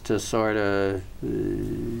was to sort of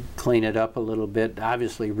clean it up a little bit,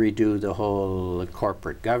 obviously redo the whole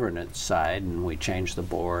corporate governance side, and we changed the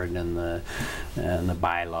board and the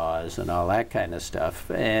bylaws and all that kind of stuff,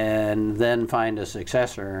 and then find a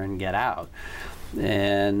successor and get out.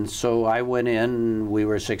 And so I went in, we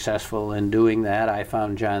were successful in doing that. I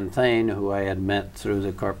found John Thane, who I had met through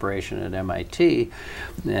the corporation at MIT,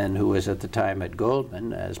 and who was at the time at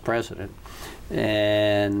Goldman as president.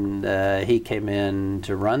 And he came in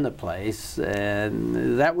to run the place,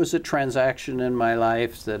 and that was a transaction in my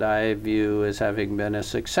life that I view as having been a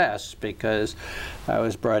success, because I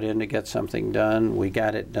was brought in to get something done. We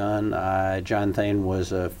got it done. John Thane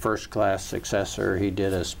was a first-class successor. He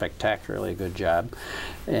did a spectacularly good job,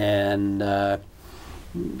 and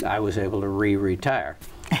I was able to retire.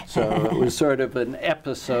 So it was sort of an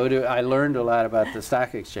episode. I learned a lot about the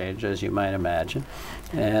stock exchange, as you might imagine,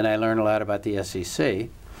 and I learned a lot about the SEC,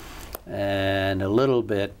 and a little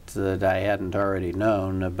bit that I hadn't already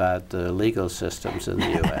known about the legal systems in the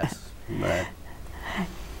U.S. But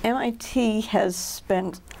MIT has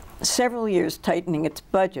spent several years tightening its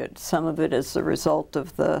budget, some of it as a result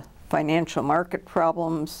of the financial market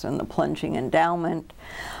problems and the plunging endowment.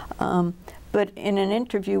 But in an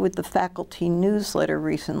interview with the faculty newsletter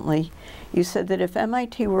recently, you said that if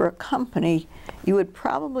MIT were a company, you would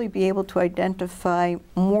probably be able to identify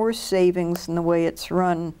more savings in the way it's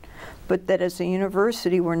run, but that as a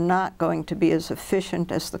university, we're not going to be as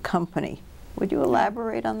efficient as the company. Would you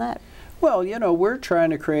elaborate on that? Well, you know, we're trying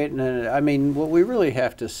to create, I mean, what we really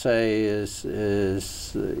have to say is,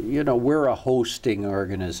 you know, we're a hosting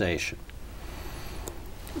organization.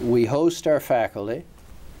 We host our faculty,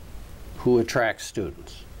 who attracts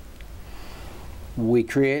students. We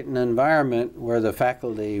create an environment where the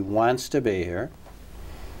faculty wants to be here.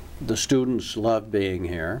 The students love being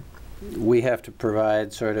here. We have to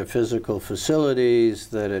provide sort of physical facilities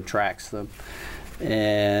that attracts them.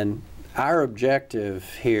 And our objective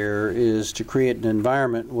here is to create an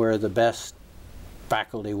environment where the best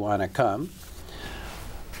faculty want to come.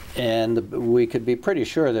 And we could be pretty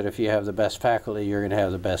sure that if you have the best faculty, you're going to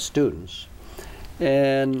have the best students.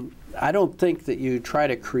 And I don't think that you try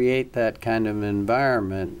to create that kind of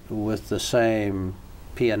environment with the same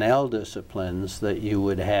P&L disciplines that you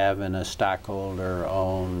would have in a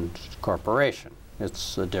stockholder-owned corporation.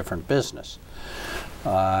 It's a different business.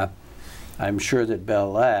 I'm sure that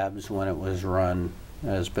Bell Labs, when it was run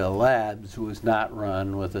as Bell Labs, was not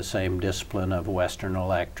run with the same discipline of Western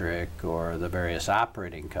Electric or the various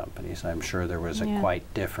operating companies. I'm sure there was a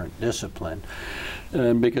quite different discipline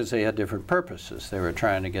because they had different purposes. They were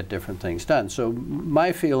trying to get different things done. So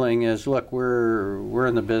my feeling is, look, we're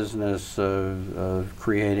in the business of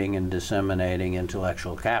creating and disseminating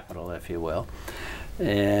intellectual capital, if you will.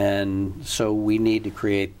 And so we need to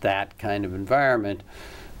create that kind of environment.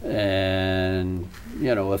 And,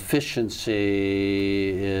 you know, efficiency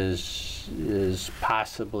is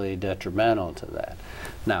possibly detrimental to that.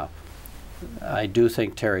 Now, I do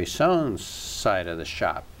think Terry Sohn's side of the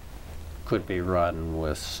shop could be run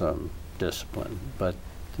with some discipline, but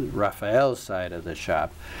Raphael's side of the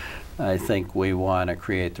shop, I think we want to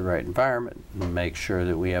create the right environment and make sure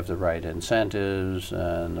that we have the right incentives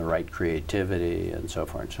and the right creativity and so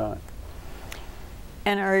forth and so on.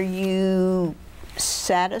 And are you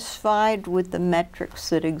satisfied with the metrics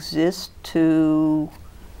that exist to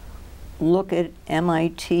look at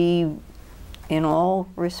MIT in all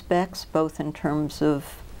respects, both in terms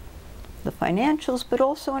of the financials, but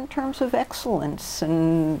also in terms of excellence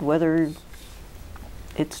and whether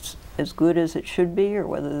it's as good as it should be or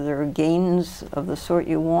whether there are gains of the sort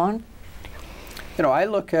you want? You know, I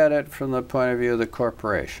look at it from the point of view of the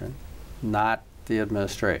corporation, not the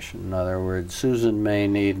administration. In other words, Susan may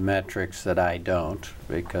need metrics that I don't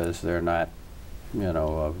because they're not, you know,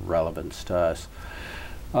 of relevance to us.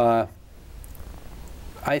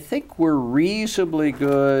 I think we're reasonably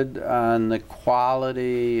good on the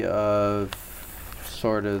quality of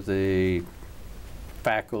sort of the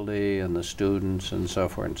faculty and the students and so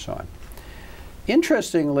forth and so on.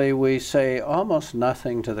 Interestingly, we say almost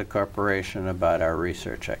nothing to the corporation about our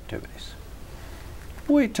research activities.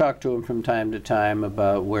 We talk to them from time to time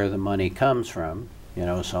about where the money comes from, you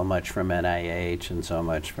know, so much from NIH and so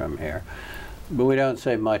much from here. But we don't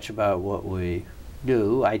say much about what we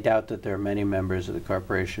do. I doubt that there are many members of the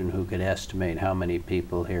corporation who could estimate how many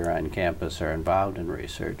people here on campus are involved in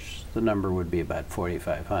research. The number would be about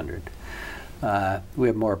 4,500. We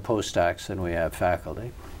have more postdocs than we have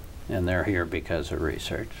faculty, and they're here because of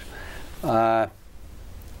research.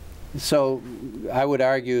 So I would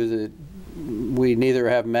argue that we neither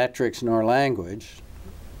have metrics nor language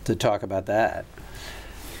to talk about that.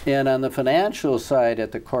 And on the financial side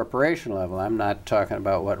at the corporation level, I'm not talking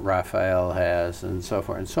about what Raphael has and so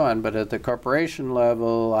forth and so on, but at the corporation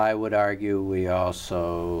level, I would argue we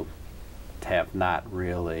also have not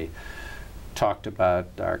really talked about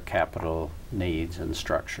our capital needs and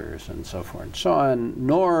structures and so forth and so on,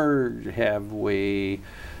 nor have we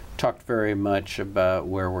talked very much about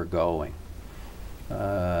where we're going.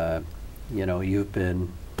 You know, you've been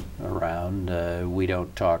around. We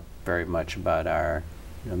don't talk very much about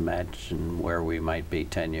imagine where we might be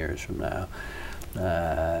 10 years from now.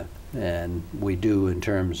 And we do in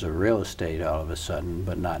terms of real estate all of a sudden,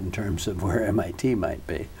 but not in terms of where MIT might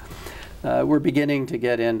be. We're beginning to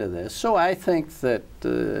get into this. So I think that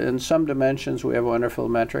in some dimensions we have wonderful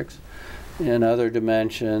metrics. In other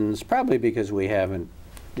dimensions, probably because we haven't,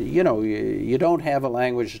 you know, you don't have a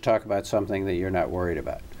language to talk about something that you're not worried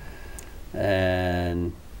about.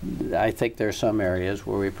 And I think there are some areas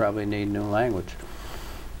where we probably need new language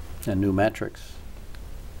and new metrics.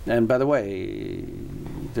 And by the way,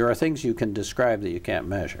 there are things you can describe that you can't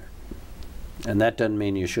measure. And that doesn't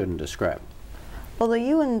mean you shouldn't describe. Well,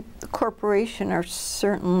 you and the corporation are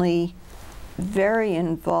certainly very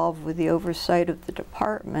involved with the oversight of the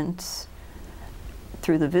departments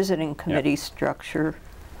through the visiting committee structure,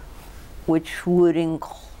 which would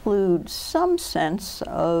include some sense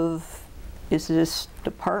of, is this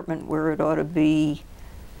department where it ought to be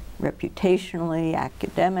reputationally,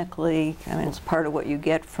 academically? I mean, it's part of what you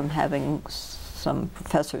get from having some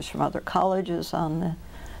professors from other colleges on the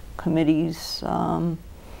committees. And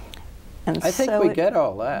I think we get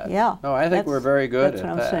all that. Yeah. No, I think we're very good at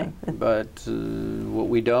that. That's what I'm saying. But what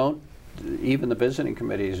we don't, even the visiting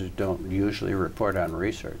committees don't usually report on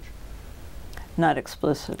research. Not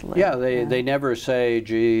explicitly. Yeah, they never say,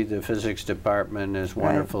 gee, the physics department is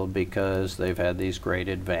wonderful because they've had these great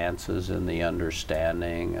advances in the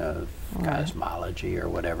understanding of cosmology or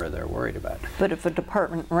whatever they're worried about. But if a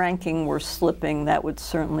department ranking were slipping, that would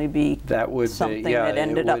certainly be something that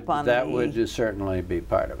ended up on that would certainly be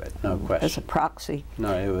part of it, no question. As a proxy.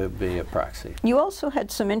 No, it would be a proxy. You also had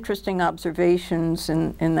some interesting observations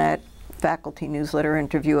in that faculty newsletter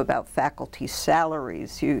interview about faculty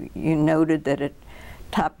salaries. You noted that at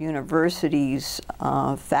top universities,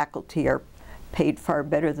 faculty are paid far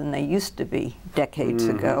better than they used to be decades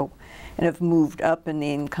ago, and have moved up in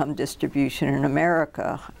the income distribution in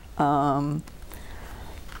America.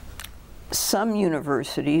 Some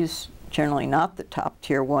universities, generally not the top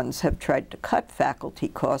tier ones, have tried to cut faculty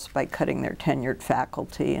costs by cutting their tenured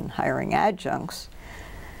faculty and hiring adjuncts.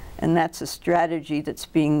 And that's a strategy that's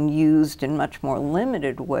being used in much more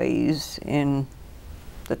limited ways in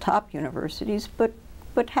the top universities, but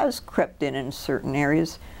has crept in certain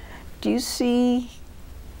areas. Do you see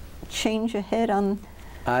change ahead on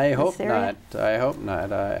I hope this area? not. I hope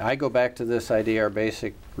not. I go back to this idea, our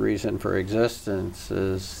basic reason for existence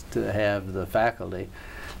is to have the faculty.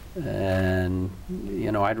 And,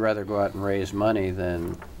 you know, I'd rather go out and raise money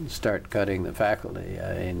than start cutting the faculty.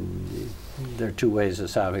 I mean, there are two ways of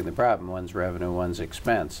solving the problem. One's revenue, one's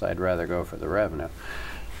expense. I'd rather go for the revenue.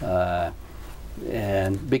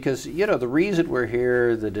 And because, you know, the reason we're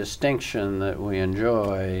here, the distinction that we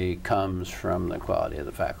enjoy comes from the quality of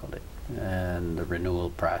the faculty and the renewal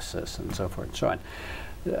process and so forth and so on.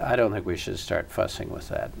 I don't think we should start fussing with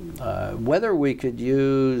that. Whether we could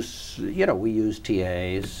use, you know, we use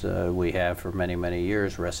TAs, we have for many, many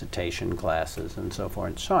years, recitation classes and so forth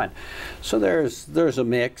and so on. So there's a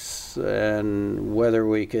mix, and whether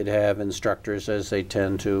we could have instructors, as they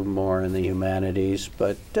tend to, more in the humanities,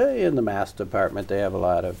 but in the math department they have a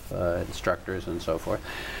lot of instructors and so forth,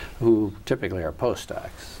 who typically are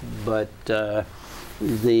postdocs. But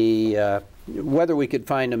whether we could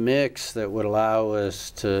find a mix that would allow us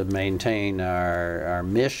to maintain our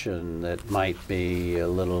mission that might be a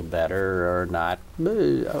little better or not,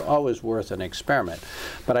 always worth an experiment.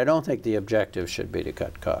 But I don't think the objective should be to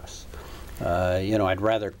cut costs. You know, I'd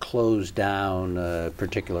rather close down a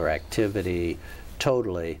particular activity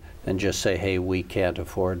totally and just say, hey, we can't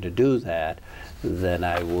afford to do that, than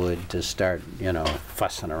I would to start, you know,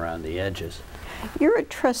 fussing around the edges. You're a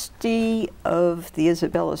trustee of the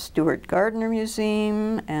Isabella Stewart Gardner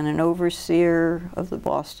Museum and an overseer of the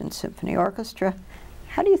Boston Symphony Orchestra.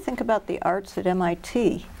 How do you think about the arts at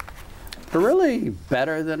MIT? They're really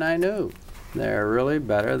better than I knew. They're really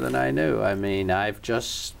better than I knew. I mean, I've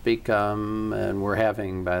just become, and we're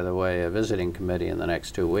having, by the way, a visiting committee in the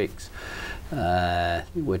next 2 weeks,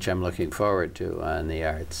 which I'm looking forward to on the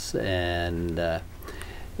arts. And,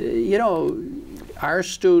 you know, our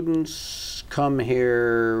students come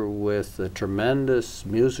here with a tremendous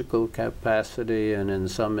musical capacity and in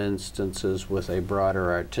some instances with a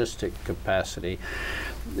broader artistic capacity.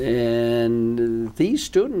 And these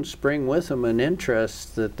students bring with them an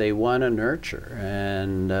interest that they want to nurture.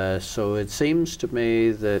 And so it seems to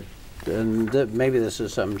me that and maybe this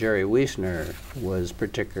is something Jerry Wiesner was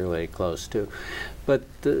particularly close to, but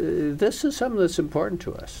this is something that's important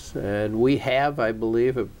to us. And we have, I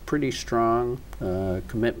believe, a pretty strong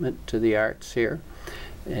commitment to the arts here.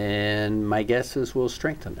 And my guess is we'll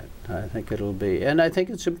strengthen it. I think it'll be, and I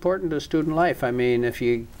think it's important to student life. I mean, if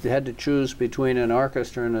you had to choose between an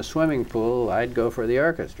orchestra and a swimming pool, I'd go for the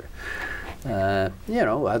orchestra. You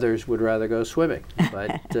know, others would rather go swimming.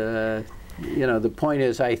 But, you know, the point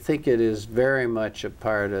is, I think it is very much a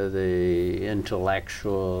part of the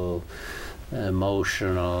intellectual,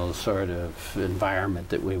 emotional sort of environment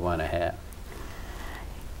that we want to have.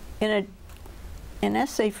 In an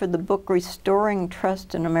essay for the book Restoring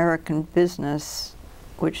Trust in American Business,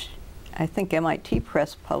 which I think MIT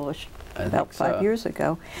Press published about 5 years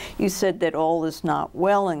ago, you said that all is not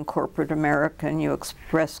well in corporate America, and you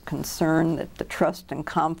expressed concern that the trust and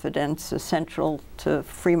confidence essential to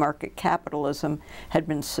free market capitalism had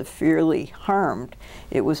been severely harmed.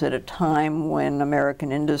 It was at a time when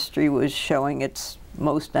American industry was showing its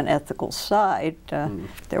most unethical side.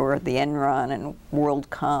 There were the Enron and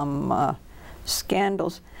WorldCom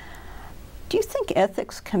scandals. Do you think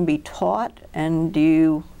ethics can be taught, and do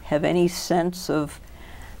you have any sense of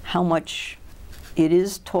how much it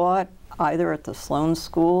is taught either at the Sloan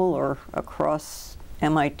School or across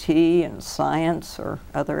MIT and science or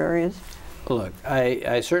other areas? Look,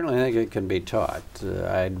 I certainly think it can be taught.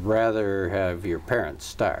 I'd rather have your parents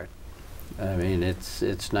start. I mean,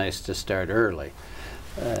 it's nice to start early.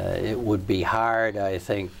 It would be hard, I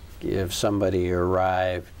think, if somebody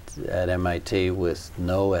arrived at MIT with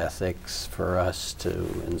no ethics for us to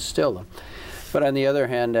instill them. But on the other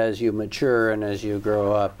hand, as you mature and as you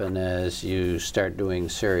grow up and as you start doing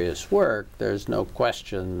serious work, there's no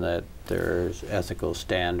question that there's ethical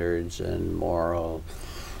standards and moral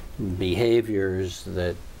behaviors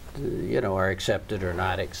that, you know, are accepted or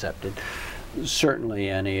not accepted. Certainly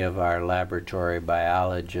any of our laboratory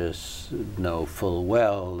biologists know full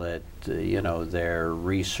well that, you know, their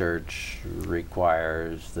research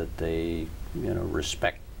requires that they, you know,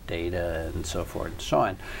 respect data and so forth and so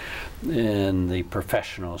on. And the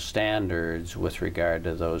professional standards with regard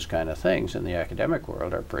to those kind of things in the academic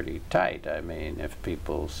world are pretty tight. I mean, if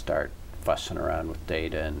people start fussing around with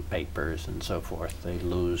data and papers and so forth, they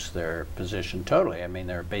lose their position totally. I mean,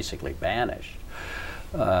 they're basically banished.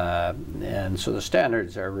 And so the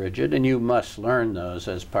standards are rigid, and you must learn those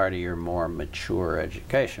as part of your more mature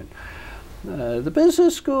education. The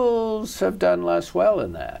business schools have done less well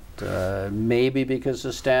in that, maybe because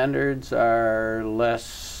the standards are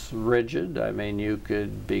less rigid. I mean, you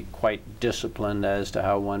could be quite disciplined as to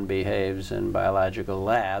how one behaves in biological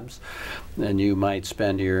labs, and you might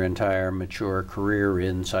spend your entire mature career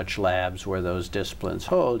in such labs where those disciplines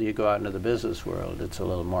hold. You go out into the business world, it's a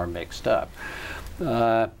little more mixed up.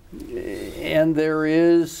 And there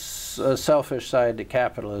is a selfish side to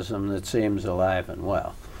capitalism that seems alive and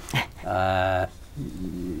well. And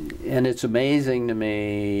it's amazing to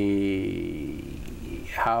me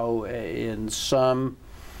how in some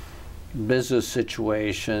business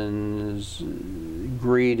situations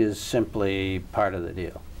greed is simply part of the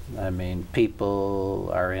deal. I mean,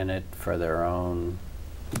 people are in it for their own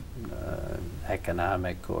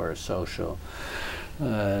economic or social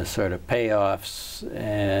sort of payoffs,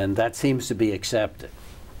 and that seems to be accepted.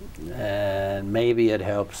 And maybe it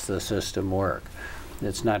helps the system work.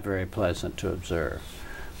 It's not very pleasant to observe.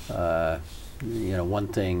 You know, one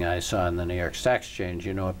thing I saw in the New York Stock Exchange,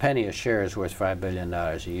 you know, a penny a share is worth $5 billion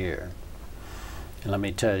a year. And let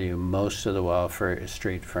me tell you, most of the Wall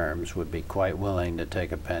Street firms would be quite willing to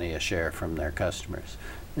take a penny a share from their customers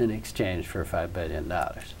in exchange for $5 billion.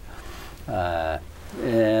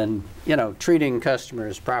 And, you know, treating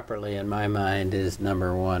customers properly, in my mind, is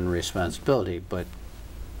 #1 responsibility, but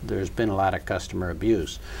there's been a lot of customer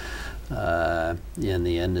abuse in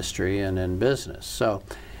the industry and in business. So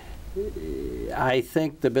I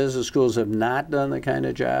think the business schools have not done the kind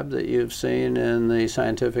of job that you've seen in the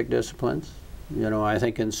scientific disciplines. You know, I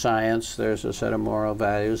think in science there's a set of moral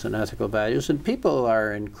values and ethical values, and people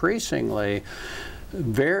are increasingly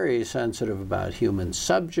very sensitive about human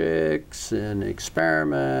subjects and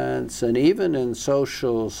experiments, and even in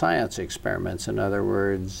social science experiments. In other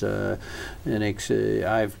words,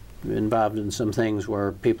 I've involved in some things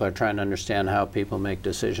where people are trying to understand how people make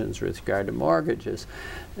decisions with regard to mortgages.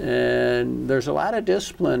 And there's a lot of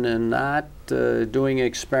discipline in not doing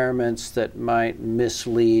experiments that might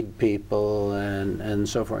mislead people and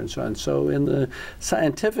so forth and so on. So in the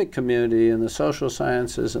scientific community, in the social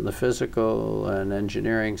sciences and the physical and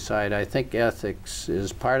engineering side, I think ethics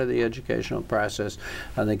is part of the educational process.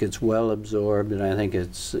 I think it's well absorbed, and I think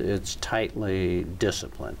it's tightly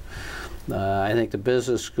disciplined. I think the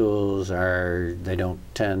business schools they don't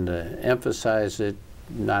tend to emphasize it.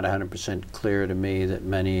 Not 100% clear to me that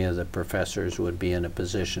many of the professors would be in a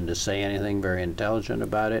position to say anything very intelligent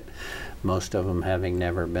about it, most of them having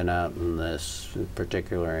never been out in this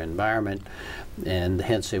particular environment, and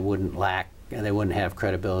hence they wouldn't have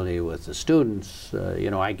credibility with the students.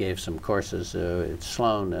 You know, I gave some courses at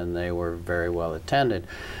Sloan, and they were very well attended.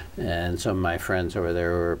 And some of my friends over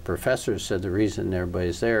there who were professors said the reason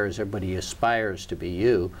everybody's there is everybody aspires to be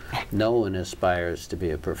you. No one aspires to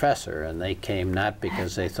be a professor. And they came not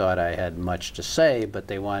because they thought I had much to say, but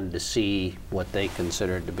they wanted to see what they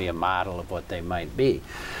considered to be a model of what they might be.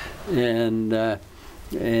 And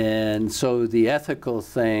so the ethical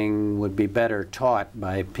thing would be better taught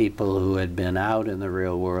by people who had been out in the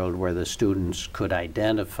real world, where the students could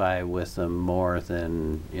identify with them more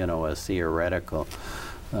than, you know, a theoretical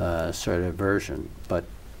sort of version. But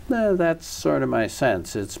that's sort of my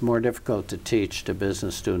sense. It's more difficult to teach to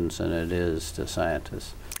business students than it is to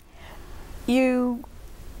scientists. You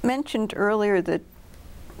mentioned earlier that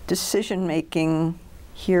decision-making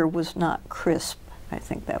here was not crisp. I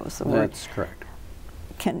think that was the word. That's correct.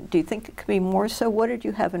 Do you think it could be more so? What did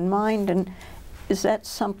you have in mind? And is that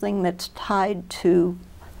something that's tied to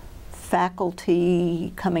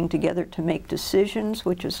faculty coming together to make decisions,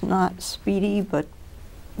 which is not speedy, but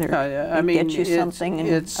it gets you something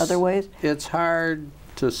in other ways? It's hard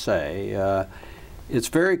to say. It's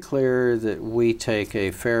very clear that we take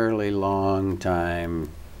a fairly long time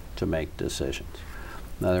to make decisions.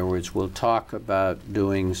 In other words, we'll talk about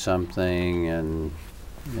doing something, and,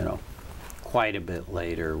 you know, quite a bit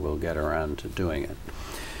later we'll get around to doing it.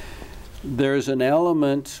 There's an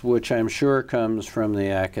element which I'm sure comes from the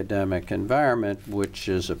academic environment, which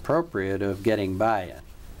is appropriate, of getting buy-in.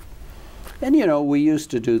 And, you know, we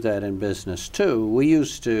used to do that in business too. We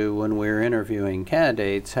used to, when we were interviewing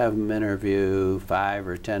candidates, have them interview 5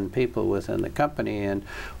 or 10 people within the company, and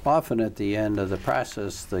often at the end of the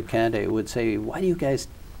process the candidate would say, "Why do you guys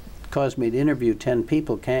cause me to interview 10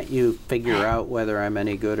 people? Can't you figure out whether I'm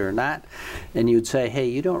any good or not?" And you'd say, "Hey,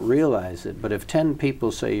 you don't realize it, but if 10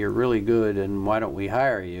 people say you're really good and why don't we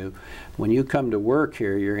hire you, when you come to work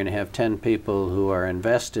here, you're going to have 10 people who are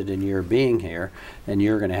invested in your being here, and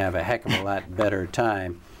you're going to have a heck of a lot better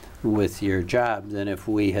time with your job than if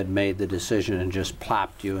we had made the decision and just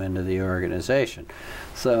plopped you into the organization."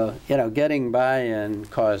 So, you know, getting buy-in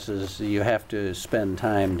causes, you have to spend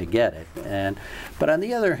time to get it. But on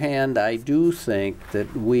the other hand, I do think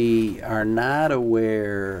that we are not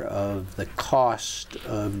aware of the cost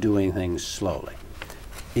of doing things slowly.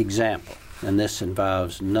 Example, and this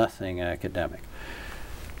involves nothing academic.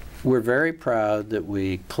 We're very proud that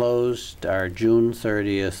we closed our June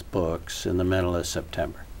 30th books in the middle of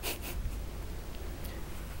September.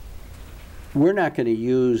 We're not going to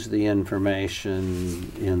use the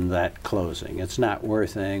information in that closing. It's not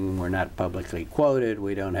worth anything. We're not publicly quoted.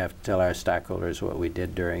 We don't have to tell our stockholders what we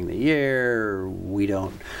did during the year. We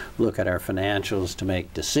don't look at our financials to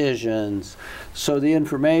make decisions. So the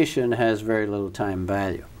information has very little time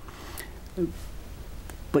value.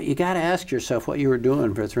 But you got to ask yourself what you were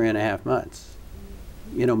doing for 3.5 months.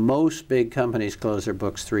 You know, most big companies close their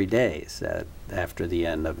books 3 days after the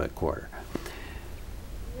end of a quarter.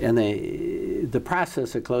 And the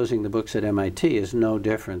process of closing the books at MIT is no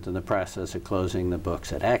different than the process of closing the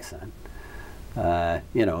books at Exxon.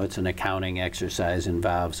 You know, it's an accounting exercise,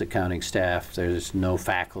 involves accounting staff. There's no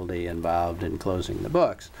faculty involved in closing the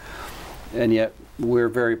books. And yet we're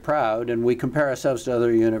very proud, and we compare ourselves to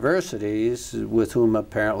other universities with whom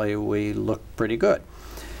apparently we look pretty good.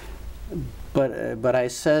 But I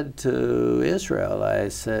said to Israel,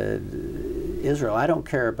 Israel, I don't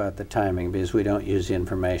care about the timing because we don't use the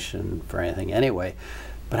information for anything anyway.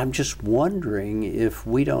 But I'm just wondering if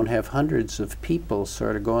we don't have hundreds of people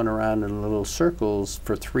sort of going around in little circles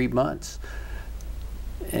for 3 months.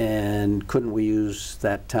 And couldn't we use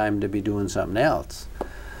that time to be doing something else?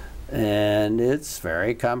 And it's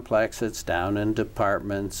very complex. It's down in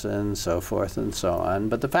departments and so forth and so on.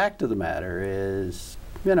 But the fact of the matter is,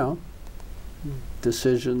 you know,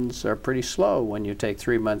 decisions are pretty slow when you take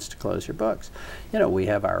 3 months to close your books. You know, we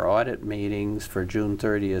have our audit meetings for June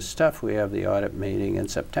 30th stuff. We have the audit meeting in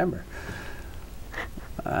September.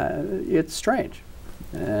 It's strange.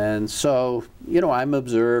 And so, you know, I'm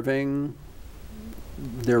observing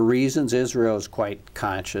there are reasons. Israel is quite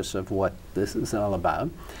conscious of what this is all about.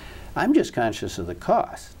 I'm just conscious of the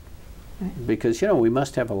cost. Because, you know, we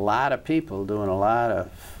must have a lot of people doing a lot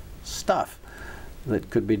of stuff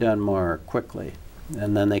that could be done more quickly.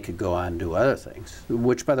 And then they could go on and do other things,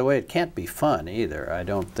 which, by the way, it can't be fun either. I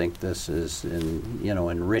don't think this is,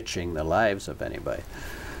 enriching the lives of anybody.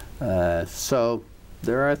 So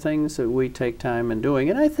there are things that we take time in doing.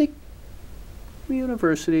 And I think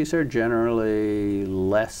universities are generally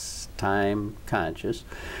less time conscious.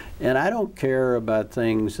 And I don't care about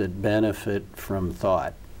things that benefit from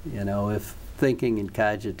thought. You know, if thinking and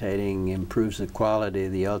cogitating improves the quality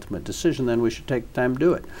of the ultimate decision, then we should take the time to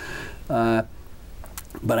do it.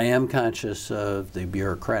 But I am conscious of the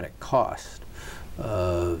bureaucratic cost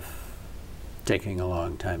of taking a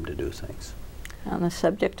long time to do things. On the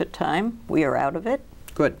subject of time, we are out of it.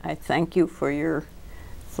 Good. I thank you for your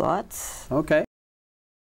thoughts. Okay.